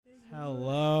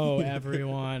Hello,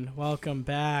 everyone. Welcome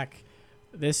back.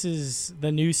 This is the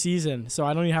new season, so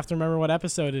I don't even have to remember what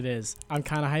episode it is. I'm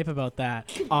kind of hype about that.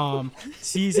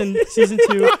 Season 2.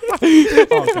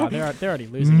 Oh god, they're already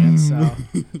losing it.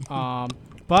 So,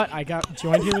 but I got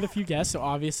joined here with a few guests. So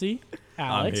obviously,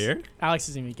 Alex. I'm here. Alex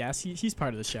isn't even a guest. He's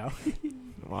part of the show.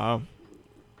 Wow.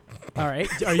 All right.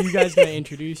 Are you guys gonna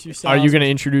introduce yourselves? Are you going to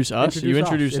introduce us? You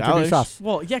introduce Alex. us.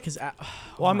 Well, yeah, because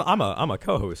Well, I'm a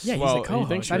co-host. Yeah, he's well, a co-host.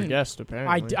 he thinks I you're a didn't- guest,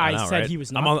 apparently. I know, said right? he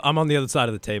was not. I'm on the other side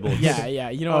of the table. Yeah.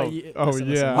 You know what? Listen.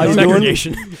 yeah. How you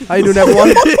Segregation. How you doing,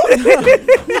 everyone?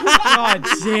 God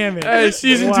damn it. Hey,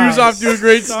 season Wow. 2's off to a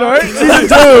great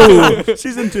start.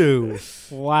 Season 2.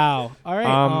 Wow. All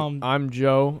right. I'm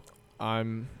Joe.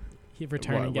 I'm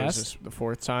Returning what guest. is this, the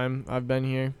 4th time I've been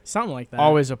here. Something like that.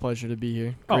 Always a pleasure to be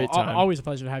here. Great time. Always a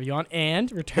pleasure to have you on.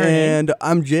 And returning, And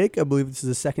I'm Jake. I believe this is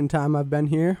the second time I've been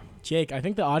here. Jake. I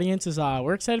think the audience is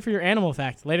we're excited for your animal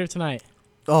fact later tonight.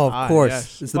 Oh, of course.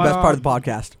 Yes. It's the But, best part of the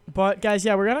podcast. But guys,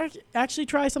 yeah, we're gonna actually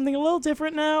try something a little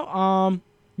different now.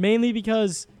 Mainly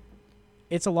because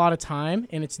it's a lot of time,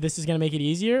 and this is gonna make it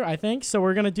easier, I think. So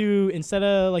we're gonna do, instead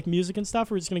of like music and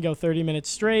stuff, we're just gonna go 30 minutes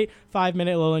straight,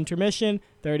 5-minute little intermission,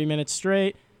 30 minutes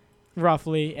straight,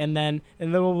 roughly, and then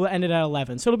we'll end it at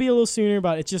 11. So it'll be a little sooner,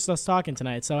 but it's just us talking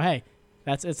tonight. So hey,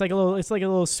 it's like a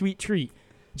little sweet treat.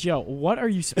 Joe, what are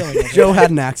you spilling over Joe had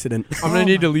an accident. I'm going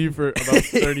to need to leave for about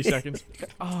 30 seconds.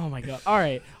 Oh my god. All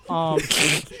right.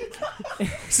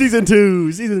 Season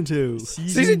 2. Season 2.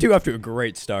 Season 2 off to a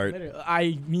great start.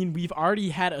 I mean, we've already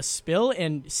had a spill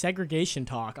and segregation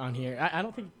talk on here. I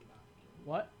don't think.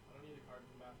 What?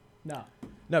 No.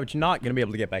 No, but you're not gonna be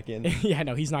able to get back in. Yeah,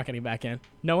 no, he's not getting back in.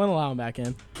 No one will allow him back in.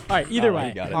 All right. Either Oh, way.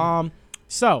 you got it.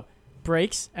 So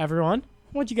breaks, everyone.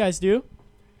 What'd you guys do?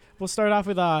 We'll start off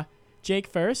with Jake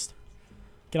first.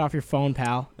 Get off your phone,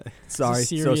 pal. Sorry.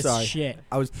 This is So serious sorry. Shit.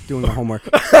 I was doing my homework.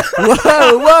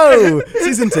 Whoa.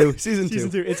 Season 2. Season 2. Season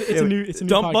 2. It's a new. It's a new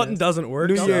Dump podcast. button doesn't work.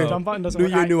 New so- year. Dump button doesn't New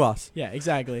work. year, new us. Yeah,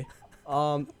 exactly.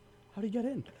 How do you get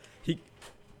in?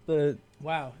 The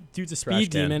Wow, dude's a Trash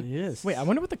speed can. demon. Yes. Wait, I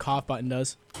wonder what the cough button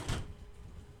does.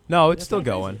 No, it's still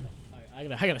going. I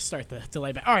gotta start the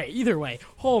delay back. All right, either way.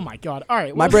 Oh my god. All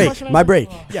right. My what was the break. question My I- break.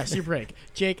 Yes, your break.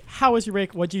 Jake, how was your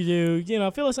break? What'd you do? You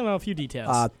know, fill us in on a few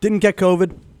details. Didn't get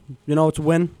COVID. You know, it's a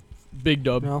win. Big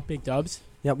dub. You know? Big dubs.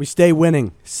 Yeah, we stay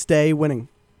winning. Stay winning.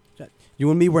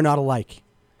 You and me, we're not alike.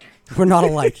 We're not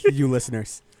alike, you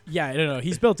listeners. Yeah, I don't know.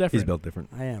 He's built different. He's built different.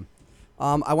 I am.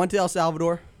 I went to El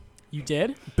Salvador, You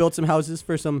did? built some houses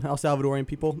for some El Salvadorian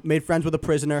people, made friends with a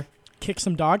prisoner. Kick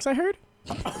some dogs, I heard?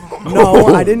 No,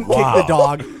 I didn't kick the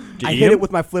dog. Did I you hit eat it him?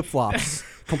 with my flip-flops.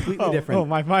 Completely different. Oh,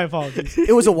 my apologies.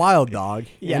 It was a wild dog.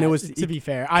 Yeah, and it was. to be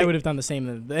fair, I would have done the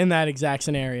same in that exact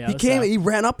scenario. He came. so. He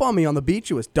ran up on me on the beach.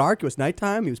 It was dark. It was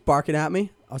nighttime. He was barking at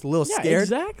me. I was a little Yeah, scared.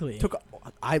 exactly.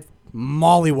 I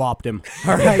mollywopped him.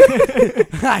 All right.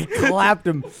 I clapped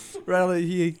him. Right on the,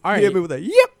 he All right. hit me with a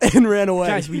yep and ran away.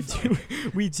 Guys, we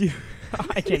do.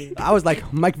 I can't even. I was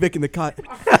like Mike Vick in the cut.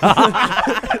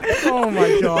 Oh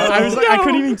my god! I was like, I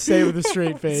couldn't even say it with a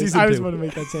straight face. Season I was 2. about to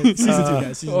make that same. Season 2,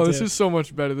 guys. Season 2. This is so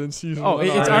much better than season Oh, 1.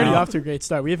 it's I already know. off to a great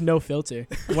start. We have no filter.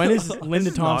 When is Linda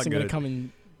is not Thompson going to good. come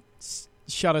and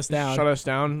shut us down? Shut us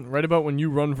down right about when you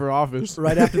run for office.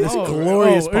 Right after this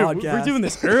glorious hey, podcast. We're doing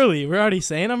this early. We're already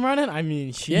saying I'm running. I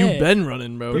mean, shit. You've been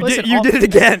running, bro. Listen, You did it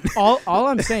again. all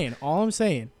I'm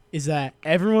saying is that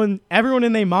everyone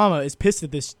and their mama is pissed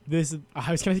at this.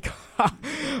 I was gonna.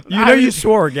 You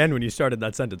swore again when you started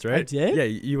that sentence, right? I did? Yeah,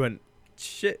 you went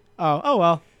shit. Oh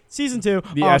well. Season 2.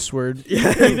 The S word.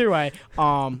 Either way,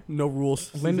 No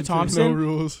rules. Linda No Thompson.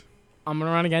 rules. I'm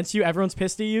gonna run against you. Everyone's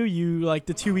pissed at you. You like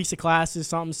the 2 weeks of classes,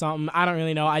 something. I don't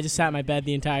really know. I just sat in my bed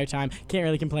the entire time. Can't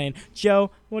really complain. Joe,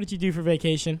 what did you do for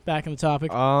vacation? Back on the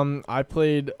topic. I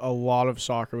played a lot of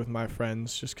soccer with my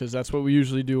friends just because that's what we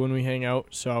usually do when we hang out.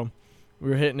 So we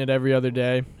were hitting it every other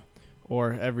day,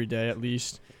 or every day at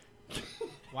least.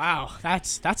 Wow,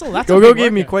 that's a lot. Go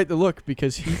gave me quite the look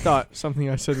because he thought something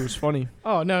I said was funny.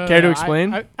 Oh no. Care to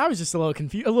explain? I was just a little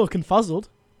confused, a little confuzzled,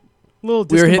 a little.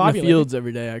 We were hitting the discombobulated. fields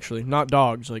every day, actually, not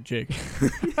dogs like Jake.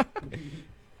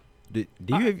 Do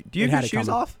you have It your had it shoes coming.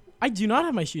 off? I do not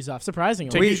have my shoes off.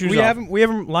 Surprisingly. Take your shoes off. We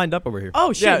haven't lined up over here.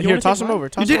 Oh shit! Yeah, you here, wanna toss take them mine? over. You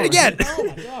Toss did them it over. again. Oh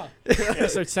my god! I gotta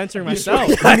start censoring myself.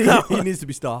 He needs to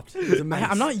be stopped. He's a menace.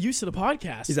 I'm not used to the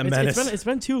podcast. He's a It's- menace. It's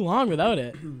been too long without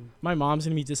it. My mom's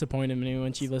gonna be disappointed in me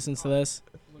when she listens to this.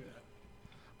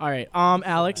 All right,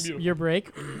 Alex, your break.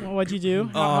 What'd you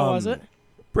do? How was it?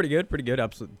 Pretty good.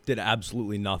 Did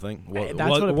absolutely nothing. Hey, that's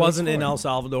what it Wasn't breaks in for. El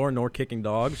Salvador nor kicking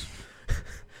dogs.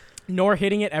 Nor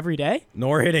hitting it every day?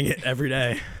 Nor hitting it every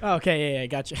day. Oh, okay, yeah,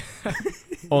 gotcha.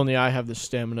 Only I have the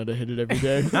stamina to hit it every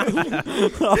day.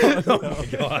 Oh my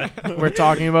god. We're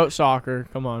talking about soccer.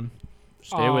 Come on.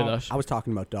 Stay with us. I was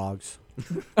talking about dogs.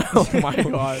 Oh my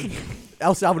god.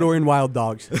 El Salvadorian wild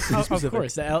dogs. Of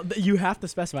course, you have to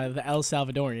specify the El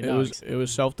Salvadorian dogs. It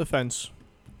was self-defense.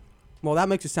 Well, that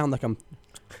makes it sound like I'm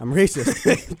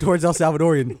racist towards El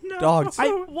Salvadorian dogs.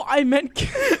 I meant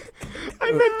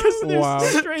because there's Wow.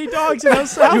 stray dogs in El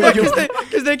Salvador.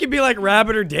 Because they could be like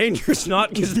rabid or dangerous, not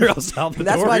because they're El Salvadorian.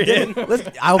 That's why I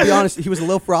did. I'll be honest. He was a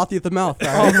little frothy at the mouth.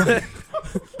 All right?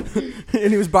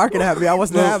 And he was barking at me. I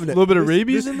wasn't having A it. little bit of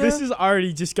rabies in there? This is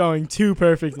already just going too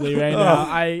perfectly right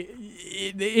now.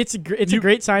 It's a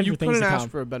great sign You for things couldn't to ask come.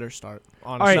 for a better start,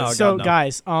 All honestly. right, No, so God, no.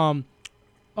 guys,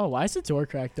 oh, why is the door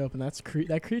cracked open? That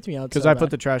creeped me out. Because so I put bad.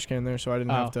 the trash can there, so I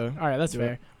didn't have to. All right, that's do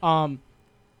fair. it.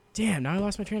 Damn, now I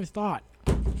lost my train of thought.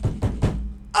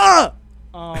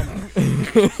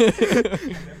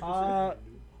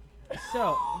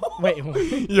 So wait.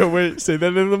 Yo, wait, say that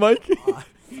into the mic.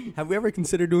 Have we ever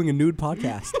considered doing a nude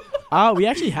podcast? We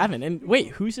actually haven't. And wait,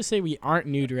 who's to say we aren't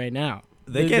nude right now?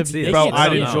 They can't see it. Bro, can't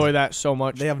I'd see it. enjoy that so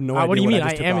much. They have no idea. What do you mean? I I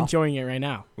just took am off. enjoying it right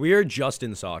now. We are just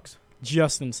in socks.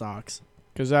 Just in socks.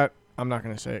 Because that, I'm not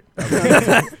going to say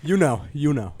it. You know.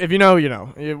 If you know, you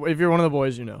know. If you're one of the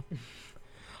boys, you know.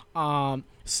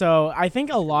 So I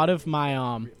think a lot of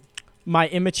my my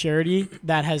immaturity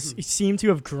that has seemed to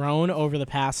have grown over the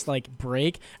past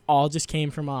break all just came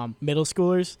from middle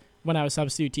schoolers when I was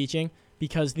substitute teaching,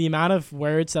 because the amount of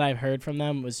words that I've heard from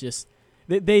them was just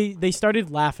they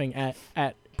started laughing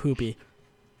at poopy.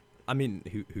 I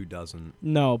mean, who doesn't?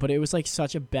 No, but it was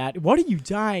such a bad. What are you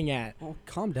dying at? Oh,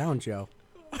 calm down, Joe.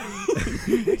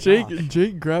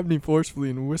 Jake grabbed me forcefully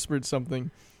and whispered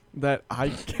something that I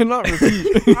cannot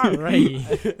repeat. All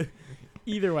right.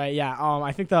 Either way, yeah.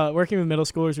 I think the working with middle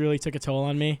schoolers really took a toll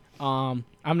on me. I'm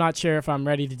not sure if I'm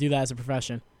ready to do that as a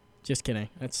profession. Just kidding.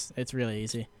 It's really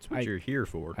easy. That's what you're here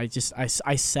for. I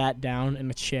sat down in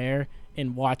a chair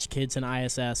and watched kids in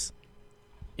ISS.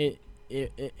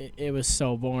 It was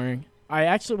so boring.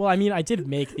 I did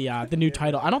make the new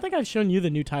title. I don't think I've shown you the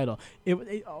new title.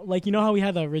 It you know how we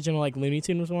had the original Looney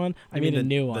Tunes one? I made a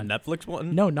new one. The Netflix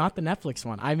one? No, not the Netflix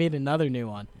one. I made another new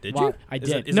one. Did you? I Is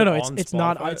did. it No, on it's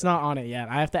not. Spotify? It's not on it yet.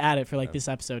 I have to add it for this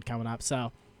episode coming up.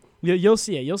 So you'll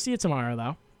see it. You'll see it tomorrow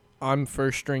though. I'm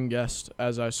first string guest,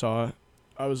 as I saw.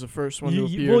 I was the first one to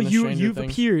appear in the Stranger You've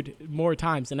Things. appeared more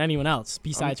times than anyone else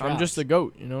besides. I'm just the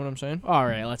GOAT. You know what I'm saying? All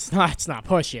right, let's not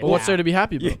push it. Well, what's there to be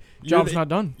happy about? You're Job's the- not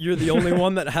done. You're the only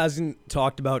one that hasn't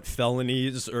talked about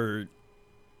felonies or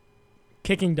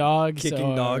kicking dogs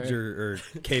or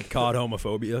Cape Cod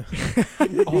homophobia.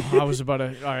 Oh, I was about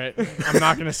to. All right, I'm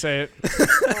not gonna say it.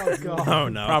 Oh god. Oh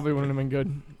no. Probably wouldn't have been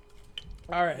good.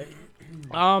 All right.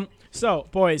 So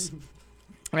boys,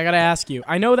 I gotta ask you.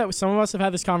 I know that some of us have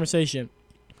had this conversation.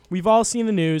 We've all seen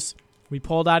the news. We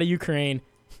pulled out of Ukraine.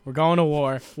 We're going to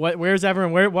war. Where's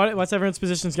everyone? What's everyone's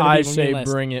positions gonna be? I when we say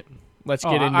enlist? bring it. Let's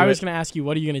get into it. I was gonna ask you,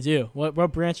 what are you gonna do? What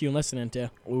branch are you enlisting into?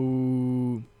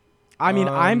 Ooh. I mean,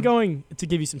 I'm going to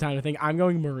give you some time to think. I'm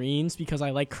going Marines because I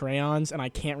like crayons and I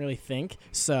can't really think.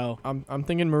 So. I'm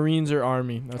thinking Marines or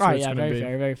Army. That's All what right, it's yeah, gonna very be.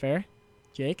 fair, very fair.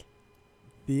 Jake.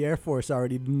 The Air Force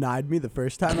already denied me the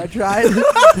first time I tried.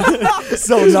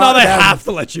 So Now not they them. have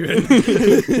to let you in.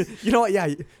 You know what?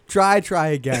 Yeah, try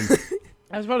again.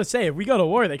 I was about to say, if we go to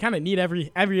war, they kind of need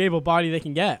every able body they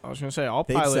can get. I was gonna say I'll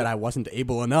They pilot. said I wasn't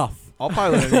able enough. I'll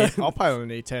pilot I'll pilot an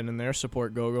A10 in there.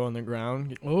 Support GoGo on the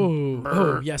ground.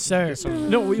 Oh, yes, sir.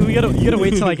 No, you gotta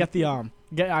wait till I get the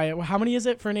how many is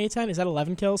it for an A10? Is that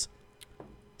 11 kills?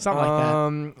 Something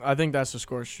like that. I think that's the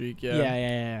score streak. Yeah.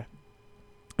 Yeah.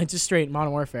 It's just straight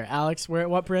Modern Warfare. Alex,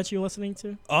 what branch are you listening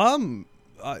to?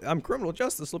 I'm criminal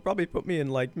justice. They'll probably put me in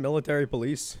military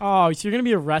police. Oh, so you're gonna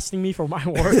be arresting me for my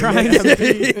war crimes?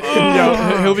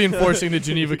 Yo, he'll be enforcing the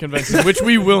Geneva Convention, which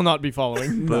we will not be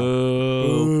following.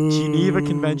 Geneva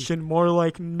Convention, more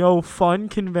like no fun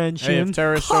convention. Hey, if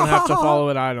terrorists don't have to follow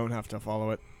it, I don't have to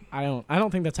follow it. I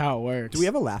don't think that's how it works. Do we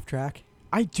have a laugh track?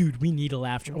 Dude, we need a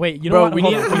laugh track. Wait, you know Bro, what? we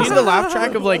Hold need on. the laugh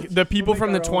track of the people make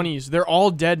from the our own. 20s. They're all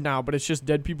dead now, but it's just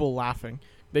dead people laughing.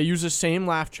 They use the same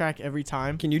laugh track every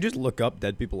time. Can you just look up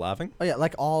dead people laughing? Oh yeah,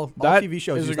 like all That TV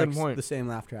shows is a use good point. the same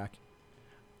laugh track.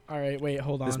 All right, wait,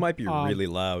 hold on. This might be really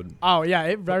loud. Oh yeah,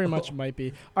 it very much might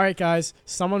be. All right, guys,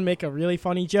 someone make a really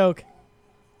funny joke.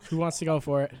 Who wants to go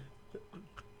for it?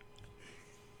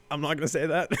 I'm not gonna say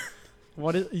that.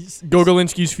 What is?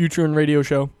 Gogolinski's Future in Radio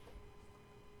Show.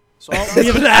 So we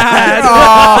have an ad.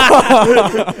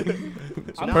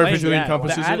 Perfectly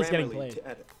encompasses The ad it. is getting played.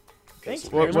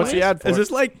 Thanks. What's the ad for? Is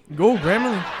this like Go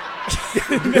Grammarly.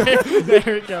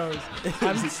 there it goes.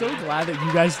 I'm so glad that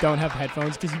you guys don't have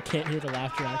headphones because you can't hear the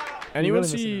laugh track. Anyone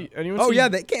really see? Anyone Oh see? yeah,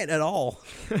 they can't at all.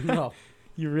 No.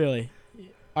 You really.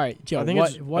 All right, Joe. I think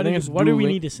What it's do we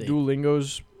need to see?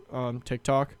 Duolingo's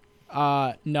TikTok.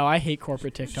 No, I hate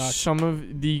corporate TikTok. Some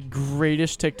of the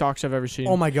greatest TikToks I've ever seen.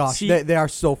 Oh my gosh, See- they are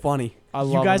so funny. I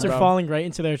love You guys them, are bro. falling right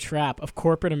into their trap of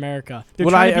corporate America. They're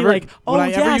Would trying I to be ever- like, oh would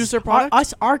I ever yes, use their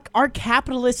product? Our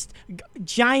capitalist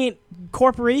giant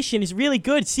corporation is really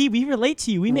good. See, we relate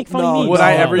to you. We make funny No, memes. Would No,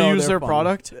 I ever no, use they're their funny.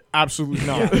 product? Absolutely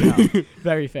not. No.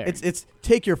 Very fair. It's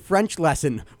take your French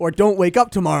lesson or don't wake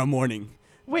up tomorrow morning.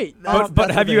 Wait. That's- But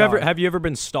that's have what you they ever are.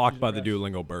 been stalked by the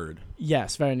Duolingo bird?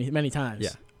 Yes, many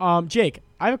times. Yeah. Jake,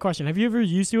 I have a question. Have you ever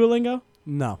used Duolingo?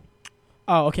 No.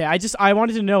 Oh, okay. I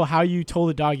wanted to know how you told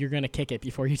the dog you're gonna kick it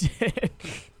before you did.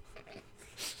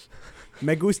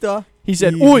 Me gusta. He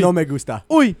said, y "Oi, no me gusta."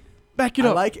 oi, back it I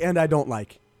up." like and I don't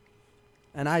like.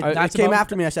 And I That's came about-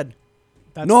 after me. I said,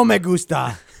 That's- "No me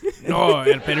gusta." No,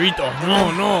 el perrito.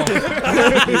 No.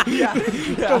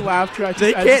 The laugh track.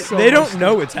 They just adds can't. so They much don't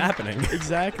know it's happening.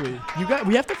 Exactly.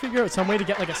 We have to figure out some way to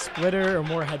get like a splitter or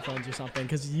more headphones or something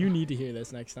because you need to hear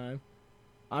this next time.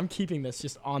 I'm keeping this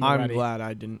just on the I'm ready. glad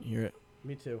I didn't hear it.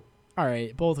 Me too. All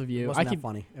right, both of It you. wasn't I that keep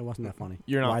funny. It wasn't that funny.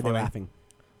 You're not Why are funny. they laughing?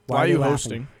 Why are they you laughing?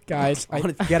 hosting? guys. I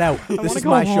want to get out. I This wanna is go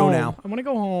my home. show now. I want to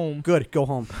go home. Good. Go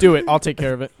home. Do it. I'll take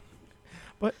care of it.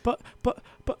 But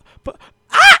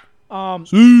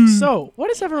so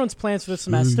what is everyone's plans for the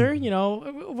semester? You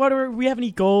know, we have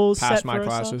any goals Pass set my for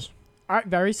ourselves? classes. All right,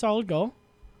 very solid goal.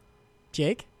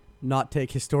 Jake, Not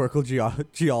take historical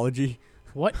geology.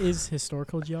 what is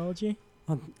historical geology?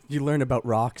 You learn about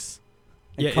rocks.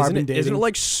 And Yeah, carbon dating. isn't it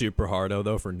like super hard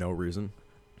though for no reason?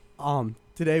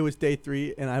 Today was day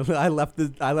 3, and I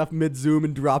left mid Zoom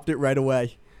and dropped it right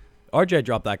away. RJ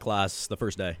dropped that class the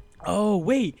first day. Oh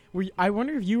wait, I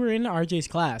wonder if you were in RJ's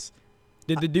class.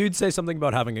 Did the dude say something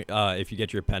about having if you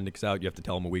get your appendix out, you have to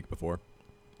tell him a week before?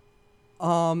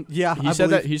 Yeah. He said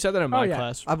that in my yeah.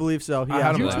 class. I believe so. I Yeah.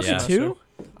 had him You last took Yeah. it semester. too?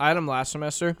 I had him last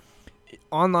semester.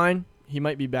 Online, he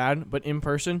might be bad, but in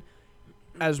person,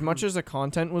 as much as the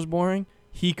content was boring,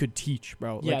 he could teach,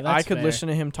 bro. Yeah, Like, that's I could fair. listen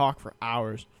to him talk for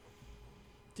hours.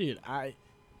 Dude, I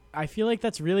feel like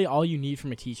that's really all you need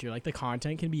from a teacher. Like the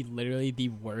content can be literally the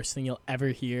worst thing you'll ever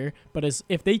hear, but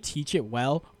if they teach it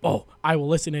well, I will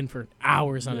listen in for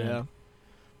hours on Yeah.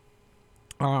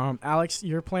 end. Alex,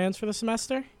 your plans for the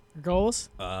semester? Your goals?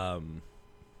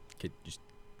 Could just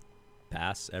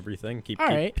pass everything. Keep All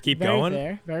right. keep very going.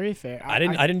 Fair, very fair. I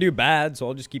didn't do bad, so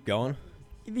I'll just keep going.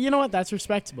 You know what? That's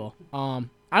respectable. I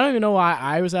don't even know why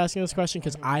I was asking this question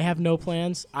because I have no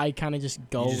plans. I kind of just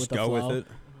go You with just the go flow. with it.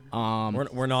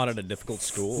 We're not at a difficult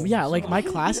school. Yeah, like my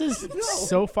classes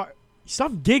so far.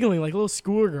 Stop giggling like little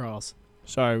schoolgirls.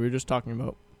 Sorry, we were just talking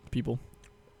about people.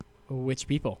 Which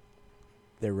people?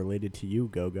 They're related to you,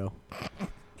 Go-Go.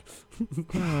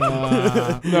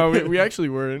 No, we actually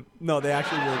weren't. No, they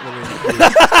actually weren't related to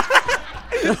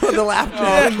you. The laugh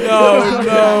track.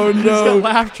 No, Just got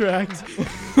laugh tracked.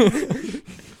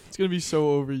 It's going to be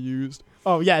so overused.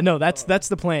 Oh yeah, no, that's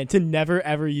the plan to never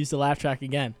ever use the laugh track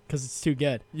again because it's too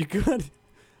good. You could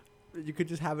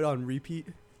just have it on repeat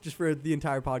just for the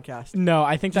entire podcast. No,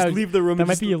 I think Just that leave the room. that and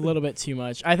might just be a little bit too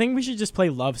much. I think we should just play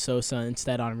Love Sosa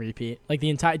instead on repeat, like the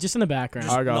entire, just in the background.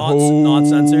 Just I got not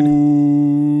censored.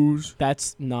 hoes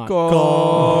That's not.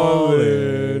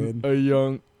 calling a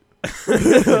young.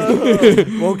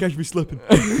 Won't catch me slipping.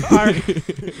 All right.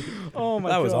 Oh my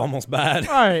god. That was almost bad.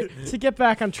 All right, to get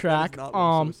back on track. That's not what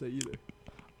I'm supposed to say either.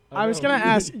 I was gonna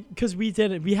ask because we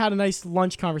had a nice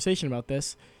lunch conversation about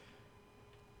this.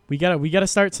 We gotta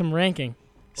start some ranking.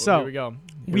 Here So we go.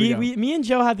 me and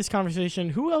Joe had this conversation.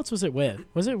 Who else was it with?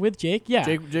 Was it with Jake? Yeah.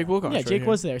 Jake Wilcox. Yeah, right Jake here.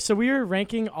 was there. So we were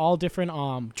ranking all different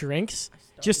drinks,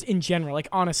 just in general, like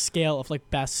on a scale of like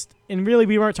best. And really,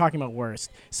 we weren't talking about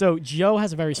worst. So Joe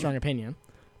has a very strong opinion.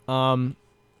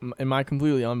 In my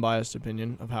completely unbiased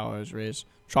opinion of how I was raised,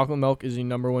 chocolate milk is the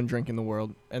 #1 drink in the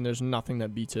world, and there's nothing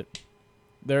that beats it.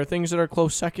 There are things that are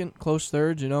close second, close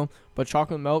thirds, but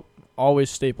chocolate milk always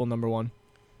staple #1.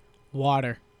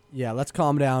 Water. Yeah, let's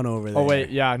calm down over there. Oh wait,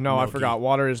 yeah, no, I Milky. forgot.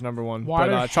 Water is #1,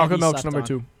 Water, but chocolate heavy milk's slept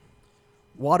 #2. on.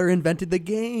 Water invented the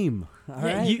game. All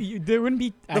Yeah, right. there wouldn't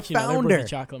be actually no, there would be founder.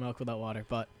 chocolate milk without water,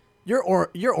 but Your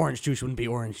orange juice wouldn't be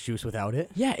orange juice without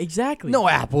it. yeah, exactly. No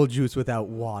apple juice without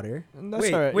water. And that's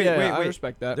Wait, all right. wait, yeah, wait, I wait.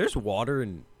 respect that. There's water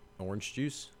in orange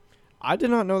juice. I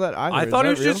did not know that either. I Is thought it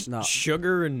that was real? just No.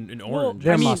 sugar and Well, orange.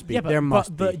 There I mean, must be. Yeah, but, There but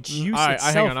must the be. juice All right,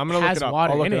 itself hang on, I'm gonna look has it up.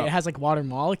 water I'll look in it it. up. It has like water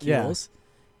molecules.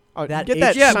 Oh, That get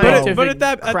that Yeah, but scientific at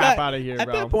that crap at that, out of here, at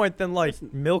bro. that point, then like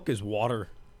milk is water.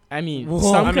 I mean, Whoa.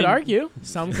 some I could mean- argue.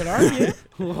 Some could argue.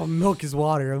 Well, milk is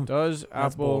water. Does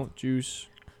That's apple bold. juice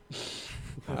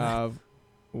have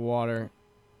water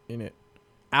in it?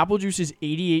 Apple juice is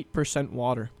 88%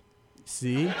 water.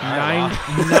 See?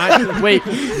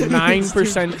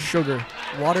 9% sugar.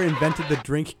 Water invented the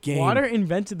drink game. Water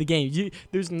invented the game.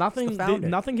 There's nothing. the founder.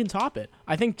 Nothing can top it.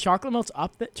 I think chocolate milk's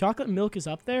up. Chocolate milk is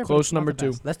up there. but Close it's not number the 2.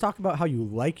 best. Let's talk about how you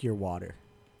like your water.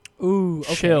 Ooh,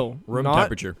 okay. Chill. Room Not-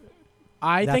 temperature.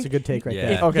 I That's think a good take right Yeah.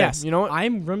 there. Okay, yes. you know what?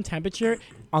 I'm room temperature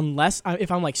unless if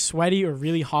I'm like sweaty or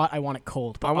really hot. I want it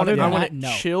cold. But I want other it, than I want that, it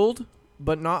no. chilled,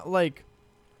 but not like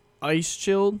ice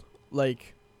chilled.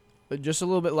 Like just a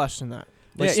little bit less than that.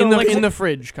 Like Yeah, so in the like- in the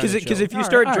fridge. Because if you Alright,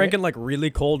 start alright. drinking like really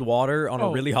cold water on a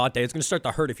Oh. really hot day, it's gonna start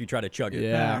to hurt if you try to chug it.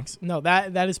 Yeah. Facts. No,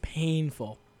 that is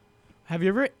painful. Have you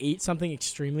ever ate something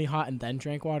extremely hot and then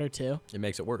drank water too? It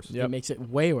makes it worse. Yep. It makes it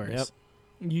way worse. Yep.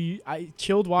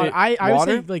 Chilled water. It- I would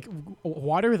water? say like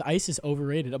water with ice is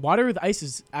overrated. Water with ice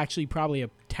is actually probably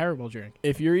a terrible drink.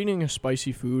 If you're eating a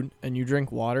spicy food and you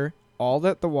drink water, all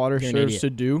that the water You're an serves idiot. to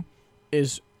do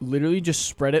is literally just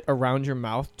spread it around your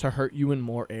mouth to hurt you in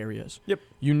more areas. Yep.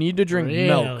 You need to drink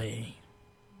milk. Really?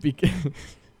 Because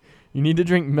you need to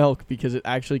drink milk because it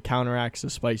actually counteracts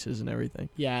the spices and everything.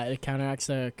 Yeah, it counteracts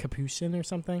a capuchin or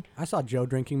something. I saw Joe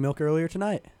drinking milk earlier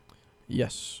tonight.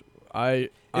 Yes. I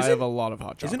Is have it- a lot of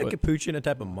hot chocolate. Isn't a capuchin a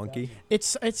type of monkey?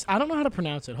 It's I don't know how to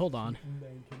pronounce it. Hold on.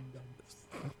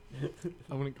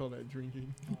 I wouldn't call that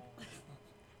drinking.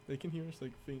 They can hear us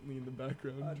like faintly in the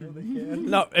background.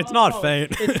 No, it's not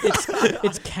faint.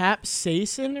 It's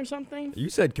capsaicin or something. You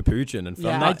said capuchin, and if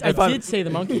Yeah, I'm not, I if, I'm, did say the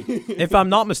monkey. if I'm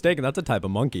not mistaken, that's a type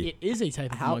of monkey. It is a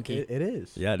type of How monkey. it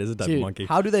is. Yeah, it is a type Dude, of monkey.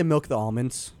 How do they milk the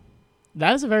almonds?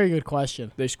 That is a very good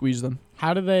question. They squeeze them.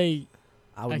 How do they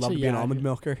I would love Actually, to be an yeah. almond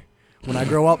milker. When I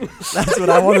grow up, that's what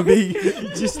I want to be.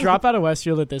 just drop out of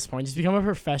Westfield at this point? Just become a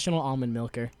professional almond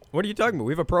milker. What are you talking about?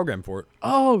 We have a program for it.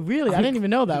 Oh, really? I didn't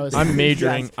even know that was. I'm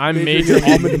majoring. Yes, I'm majoring majoring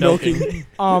in in almond milking.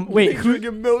 milking.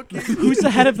 Wait, milk. who's the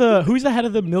head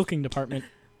of the milking department?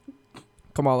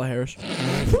 Kamala Harris.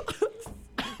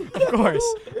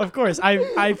 Of course.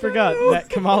 I forgot that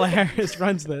Kamala Harris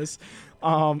runs this.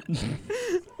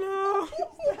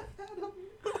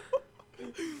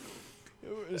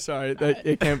 Sorry, that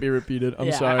it can't be repeated. I'm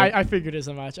yeah, sorry. I figured as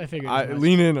much.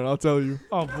 Lean in and I'll tell you.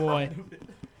 Oh boy.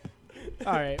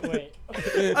 All right, wait.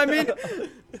 I mean,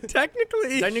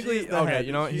 technically. Technically, okay,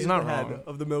 you know what? He's not wrong.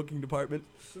 Of the milking department.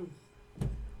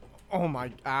 Oh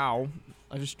my, ow!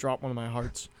 I just dropped one of my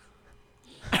hearts.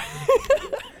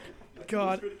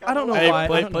 God, I don't know Hey, why. I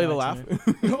play don't the know why laugh.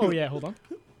 tonight. Oh yeah, hold on.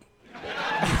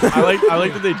 I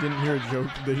like that they didn't hear a joke.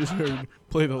 They just heard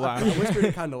play the I laugh. whispered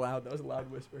it kind of loud. That was a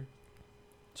loud whisper.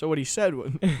 So what he said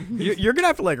was, You're gonna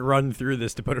have to like run through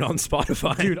this to put it on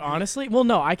Spotify. Dude, honestly, well,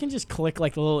 no, I can just click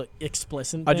like the little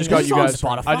explicit. I just thing. got Is you this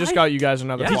on guys. Spotify? I just got you guys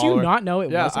another Yeah. Did follower. you not know it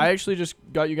Yeah, wasn't? I actually just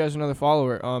got you guys another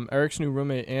follower. Eric's new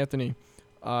roommate, Anthony.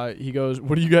 He goes,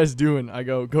 "What are you guys doing?" I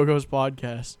go, "Go-Go's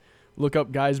podcast. Look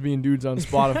up Guys Being Dudes on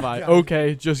Spotify."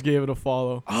 Okay, just gave it a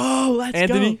follow. Oh, let's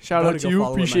Anthony, go. shout Gotta out go to you. follow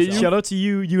it Appreciate you. myself. Shout out to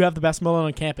you. You have the best mullet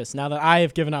on campus. Now that I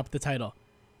have given up the title,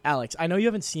 Alex, I know you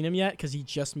haven't seen him yet because he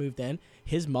just moved in.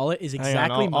 His mullet is Hang on,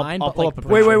 exactly I'll mine, pull but like up a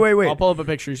brown. picture. Wait. I'll pull up a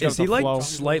picture. He's got Is he the like flow.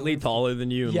 slightly taller than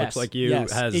you and Yes, looks like you?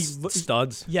 yes. Has He's-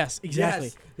 studs? Yes,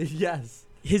 exactly. Yes.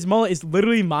 His mullet is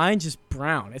literally mine, just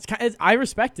brown. I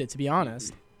respect it, to be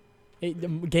honest. Game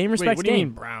Wait, respects what do you mean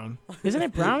game. brown? Isn't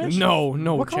it brownish? No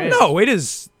What color chance. is No, it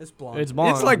is. It's blonde. It's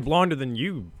blonde. It's like blonder than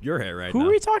your hair right Who now.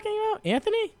 are we talking about?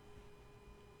 Anthony?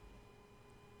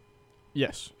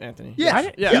 Yes, Anthony. Yeah, I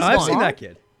didn't- yeah, yeah, it's I've blonde. seen that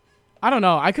kid. I don't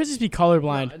know. I could just be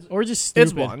colorblind No, it's- or just stupid.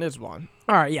 It's blonde. It's blonde.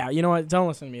 All right, yeah. You know what? Don't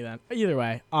listen to me then. Either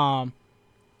way,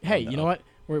 hey, you know what?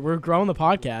 We're growing the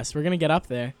podcast. We're gonna get up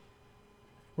there.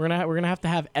 We're gonna have to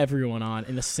have everyone on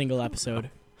in a single episode.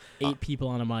 8 people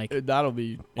on a mic That'll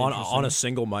be On a interesting.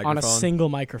 single microphone. on a single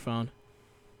microphone.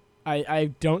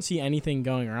 I don't see anything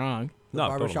going wrong. The No,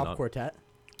 barbershop totally not. quartet.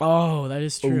 Oh, that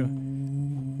is true.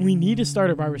 We need to start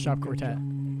a barbershop quartet.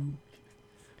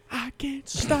 I can't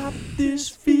stop this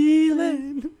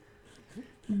feeling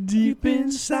deep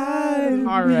inside.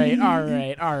 All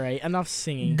right. Enough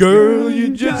singing. Girl,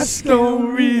 you just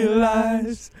don't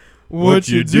realize what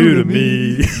you do to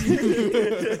me.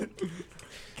 Guys,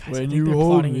 I When think you they're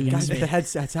hold plotting me against Guys with the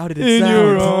headsets, how did it in sound?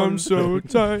 your arms so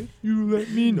tight, you let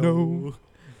me know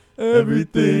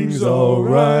everything's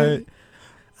alright.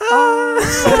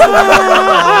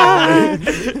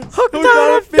 Hooked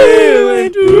on a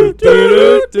feeling.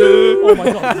 Oh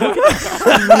my god! Look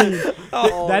at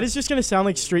that. That is just gonna sound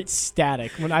like straight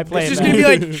static when I play It's it. just gonna be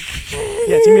like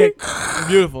yeah, it's gonna be like,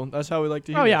 beautiful. That's how we like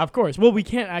to hear. oh it. yeah, of course. Well, we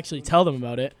can't actually tell them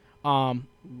about it.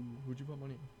 Who'd you put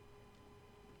money on?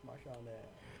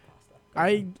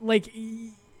 I like.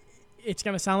 It's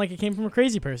gonna sound like it came from a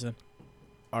crazy person.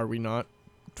 Are we not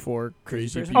for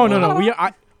crazy person? people? Oh no,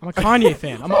 I'm a Kanye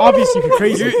fan. I'm obviously for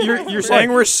crazy. You're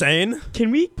saying we're sane?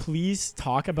 Can we please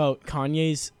talk about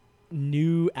Kanye's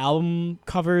new album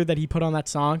cover that he put on that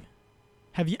song?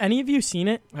 Have you any of you seen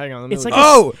it? Hang on. Let me It's look like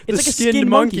it up. it's like a skinned skinned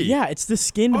monkey. Yeah, it's the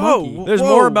skinned Oh, monkey. There's Whoa,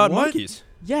 more about what? monkeys.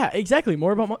 Yeah, exactly.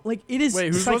 More about like it is. Wait,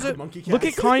 whose psych- was it? Monkey Look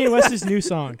at cast. Kanye West's new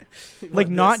song. Like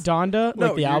not this. Donda,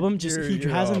 like the your- album. Just your- he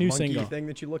your, has a new monkey single. thing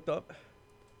that you looked up.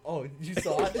 Oh, you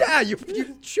saw it? Yeah, you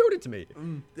showed it to me.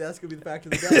 Yeah, that's gonna be the fact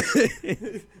of the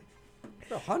day.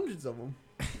 There are hundreds of them.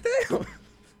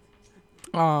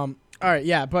 All right,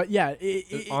 yeah, but yeah,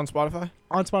 On Spotify?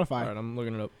 on Spotify. All right, I'm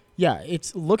looking it up. Yeah,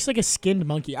 it looks like a skinned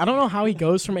monkey. I don't know how he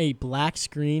goes from a black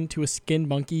screen to a skinned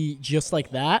monkey just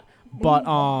like that, but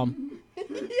Yeah,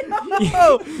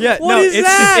 What no, is it's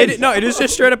that? it is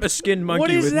just straight up a skinned monkey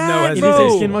what is with that? no It is hesitation.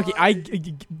 a skinned monkey.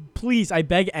 Please, I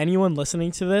beg anyone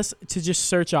listening to this to just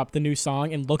search up the new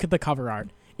song and look at the cover art.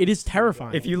 It is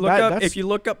terrifying. If you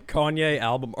look up Kanye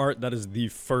album art, that is the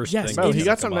first Yes, thing. Bro, that's he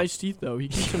gonna got some come up. nice teeth, though. He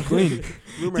keeps them clean.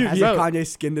 Rumor Dude, has yeah. it Kanye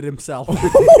skinned it himself.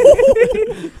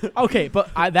 Okay, but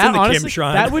in that the Kim honestly,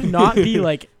 shrine. that would not be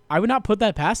like. I would not put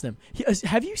that past him.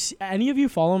 Have you any of you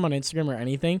follow him on Instagram or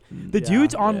anything? The Yeah,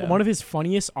 dude's on yeah. one of his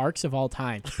funniest arcs of all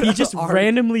time. He just Arc.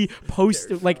 randomly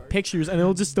posts like pictures and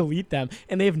he'll just delete them,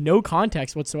 and they have no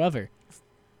context whatsoever.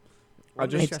 I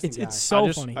just- It's so I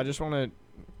just, funny. I just want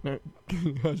to.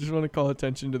 I just want to call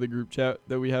attention to the group chat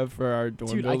that we have for our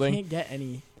dorm Dude, I building. can't get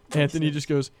any. Anthony just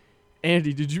goes,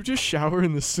 Andy, did you just shower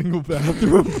in the single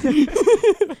bathroom?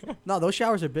 No, those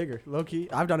showers are bigger. Low key.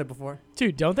 I've done it before.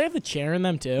 Dude, don't they have the chair in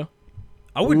them too?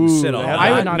 I wouldn't Ooh, sit on they that. have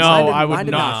I would that? not No, sit. I would Mine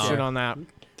did not not. sit on that.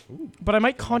 But I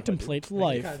might contemplate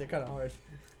life. They're kind of hard.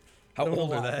 How don't know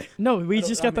old are why. they? No, we I don't-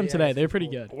 just I got them mean, yeah, today. it's They're pretty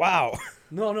cool. good. Wow.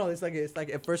 No, it's like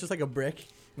at first it's like a brick.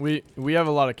 We have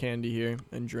a lot of candy here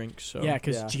and drinks. So Yeah,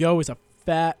 because Yeah. Joe is a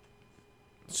fat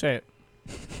say it.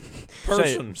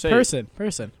 Person. Say it.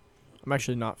 person. I'm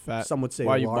actually not fat. Some would say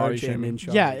Why are you body large and shaming? in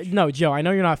charge. Yeah, no, Joe, I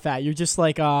know you're not fat. You're just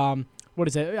like what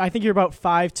is it? I think you're about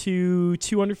 5'2",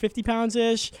 250 pounds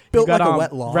ish. Built you got, like a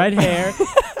wet log. Red hair.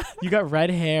 You got red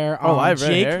hair. Oh, I have red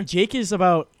Jake, hair? Jake is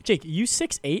about you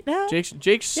 6'8" now? Jake's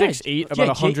Yeah, 6'8", yeah, about Jake-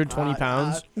 120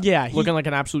 pounds, Yeah, he, looking like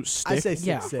an absolute I stick. say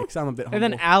Yeah. 6'6". I'm a bit and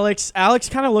humble. then Alex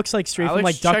kind of looks like straight from like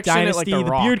Alex Duck checks in at, Dynasty. like, The the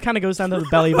Rock. beard kind of goes down to the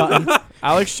belly button.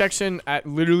 Alex checks in at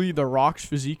literally The Rock's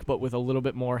physique, but with a little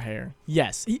bit more hair.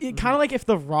 Yes, kind of like if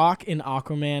The Rock and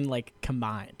Aquaman like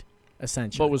combined,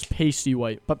 essentially. But was pasty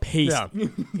white. but paste. Yeah.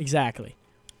 Exactly.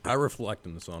 I reflect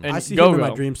in the sun. And I see him in my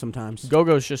Go-Go. dreams sometimes.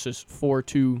 Go-Go's just this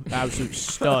 4'2" absolute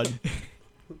stud.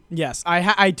 Yes,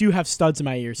 I do have studs in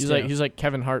my ears. He's too. like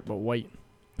Kevin Hart, but white.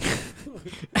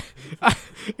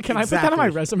 Can I put that on my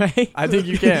resume? I think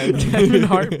you can. Kevin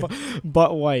Hart,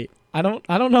 but white. I don't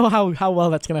know how well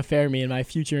that's gonna fare me in my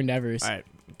future endeavors. All right,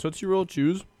 Tootsie Roll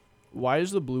Chews. Why is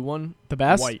the blue one The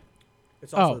best, white?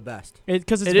 It's also Oh. the best.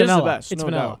 because it's It is vanilla. the best. It's no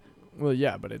vanilla. doubt. Well,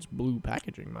 yeah, but it's blue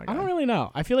packaging, my guy. I don't really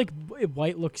know. I feel like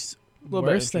white looks Little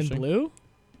bit worse than interesting. blue,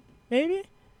 maybe.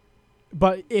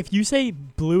 But if you say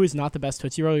blue is not the best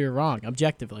Tootsie Roll, you're wrong.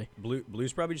 Objectively,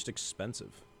 Blue's probably just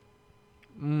expensive.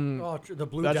 Mm, Oh, the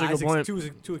blue That's a guy's good point. too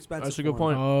expensive. That's a good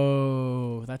for him. point.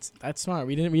 oh, that's smart.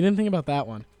 We didn't think about that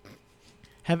one.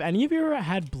 Have any of you ever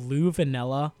had blue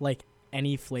vanilla, like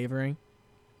any flavoring?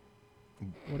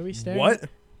 What are we staring? What?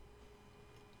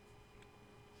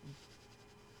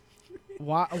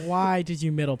 Why did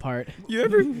you middle part? You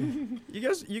ever?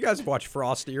 You guys watch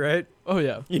Frosty, right? oh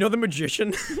yeah. You know the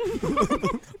magician?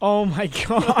 Oh my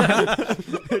god!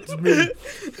 It's me.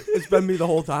 It's been me the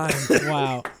whole time.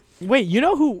 Wow. Wait, you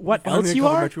know what Finally else you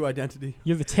uncovered are? My true identity.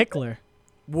 You're the tickler.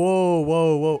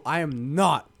 Whoa! I am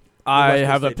not. I West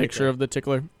Coast have a State picture tickler. of the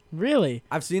tickler. Really?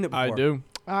 I've seen it before. I do.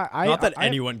 Not that I-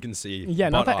 anyone can see. Yeah,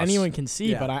 not but that us. anyone can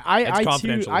see, Yeah. but It's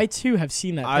confidential. I too have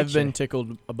seen that. I've picture. been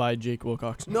tickled by Jake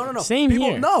Wilcox. No. Same people,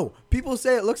 here. No, people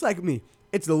say it looks like me.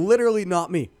 It's literally not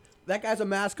me. That guy's a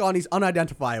mask on. He's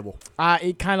unidentifiable.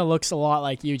 It kind of looks a lot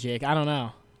like you, Jake. I don't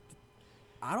know.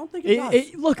 I don't think it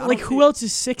does. Look, I like don't who see- else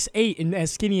is 6'8" and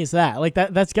as skinny as that? Like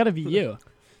that's got to be you.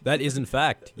 That is in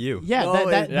fact you. Yeah, No,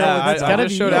 that it- no, Yeah, that's I gotta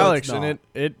just be showed you. Alex, It's and not.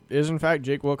 it is in fact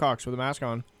Jake Wilcox with a mask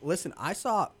on. Listen, I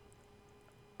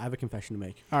have a confession to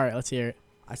make. All right, let's hear it.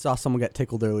 I saw someone get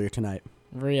tickled earlier tonight.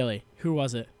 Really? Who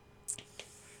was it?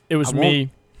 It was I me.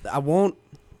 I won't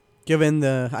give in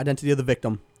the identity of the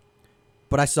victim,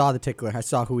 but I saw the tickler. I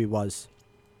saw who he was.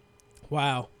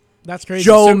 Wow, that's crazy.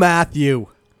 Joe So- Matthew.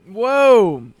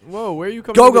 Whoa, where are you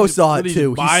coming? Go-Go with these- saw with it these too.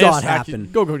 He biased saw it accu- happen.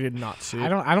 Go-Go did not see it.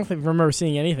 I don't think remember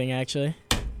seeing anything actually.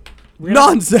 We're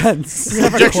gonna- Nonsense.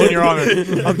 Objection, Your Honor.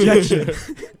 Objection.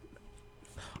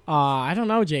 I don't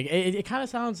know, Jake. It kind of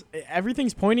sounds.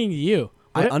 Everything's pointing to you.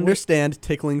 I What- understand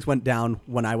ticklings went down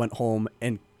when I went home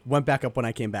and went back up when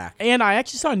I came back. And I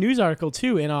actually saw a news article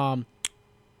too in Oh,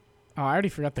 I already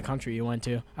forgot the country you went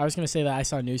to. I was gonna say that I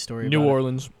saw a news story. New about it.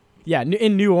 Orleans. Yeah,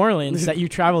 in New Orleans that you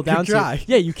traveled down Good try. to.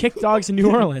 Yeah, you kicked dogs in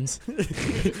New Orleans.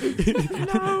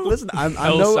 Listen, I'm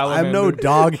El no Salamander.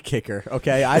 dog kicker.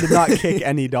 Okay, I did not kick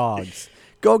any dogs.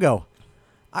 Go.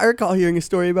 I recall hearing a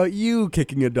story about you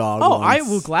kicking a dog. Oh, I once.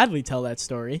 will gladly tell that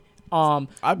story.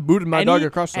 I booted my dog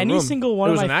across the room. Any single one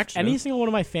It of was my an accident. any single one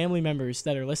of my family members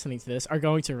that are listening to this are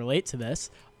going to relate to this.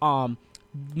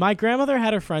 My grandmother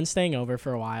had her friend staying over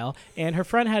for a while, and her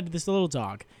friend had this little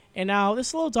dog. And now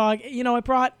this little dog, it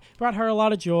brought her a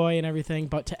lot of joy and everything,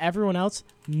 but to everyone else,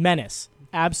 menace,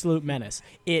 absolute menace.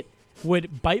 It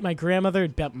would bite my grandmother,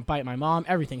 it'd bite my mom,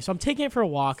 everything. So I'm taking it for a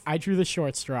walk. I drew the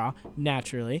short straw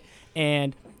naturally,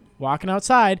 and walking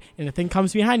outside, and the thing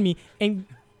comes behind me and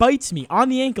bites me on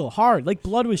the ankle hard, like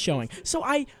blood was showing. So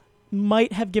I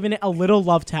might have given it a little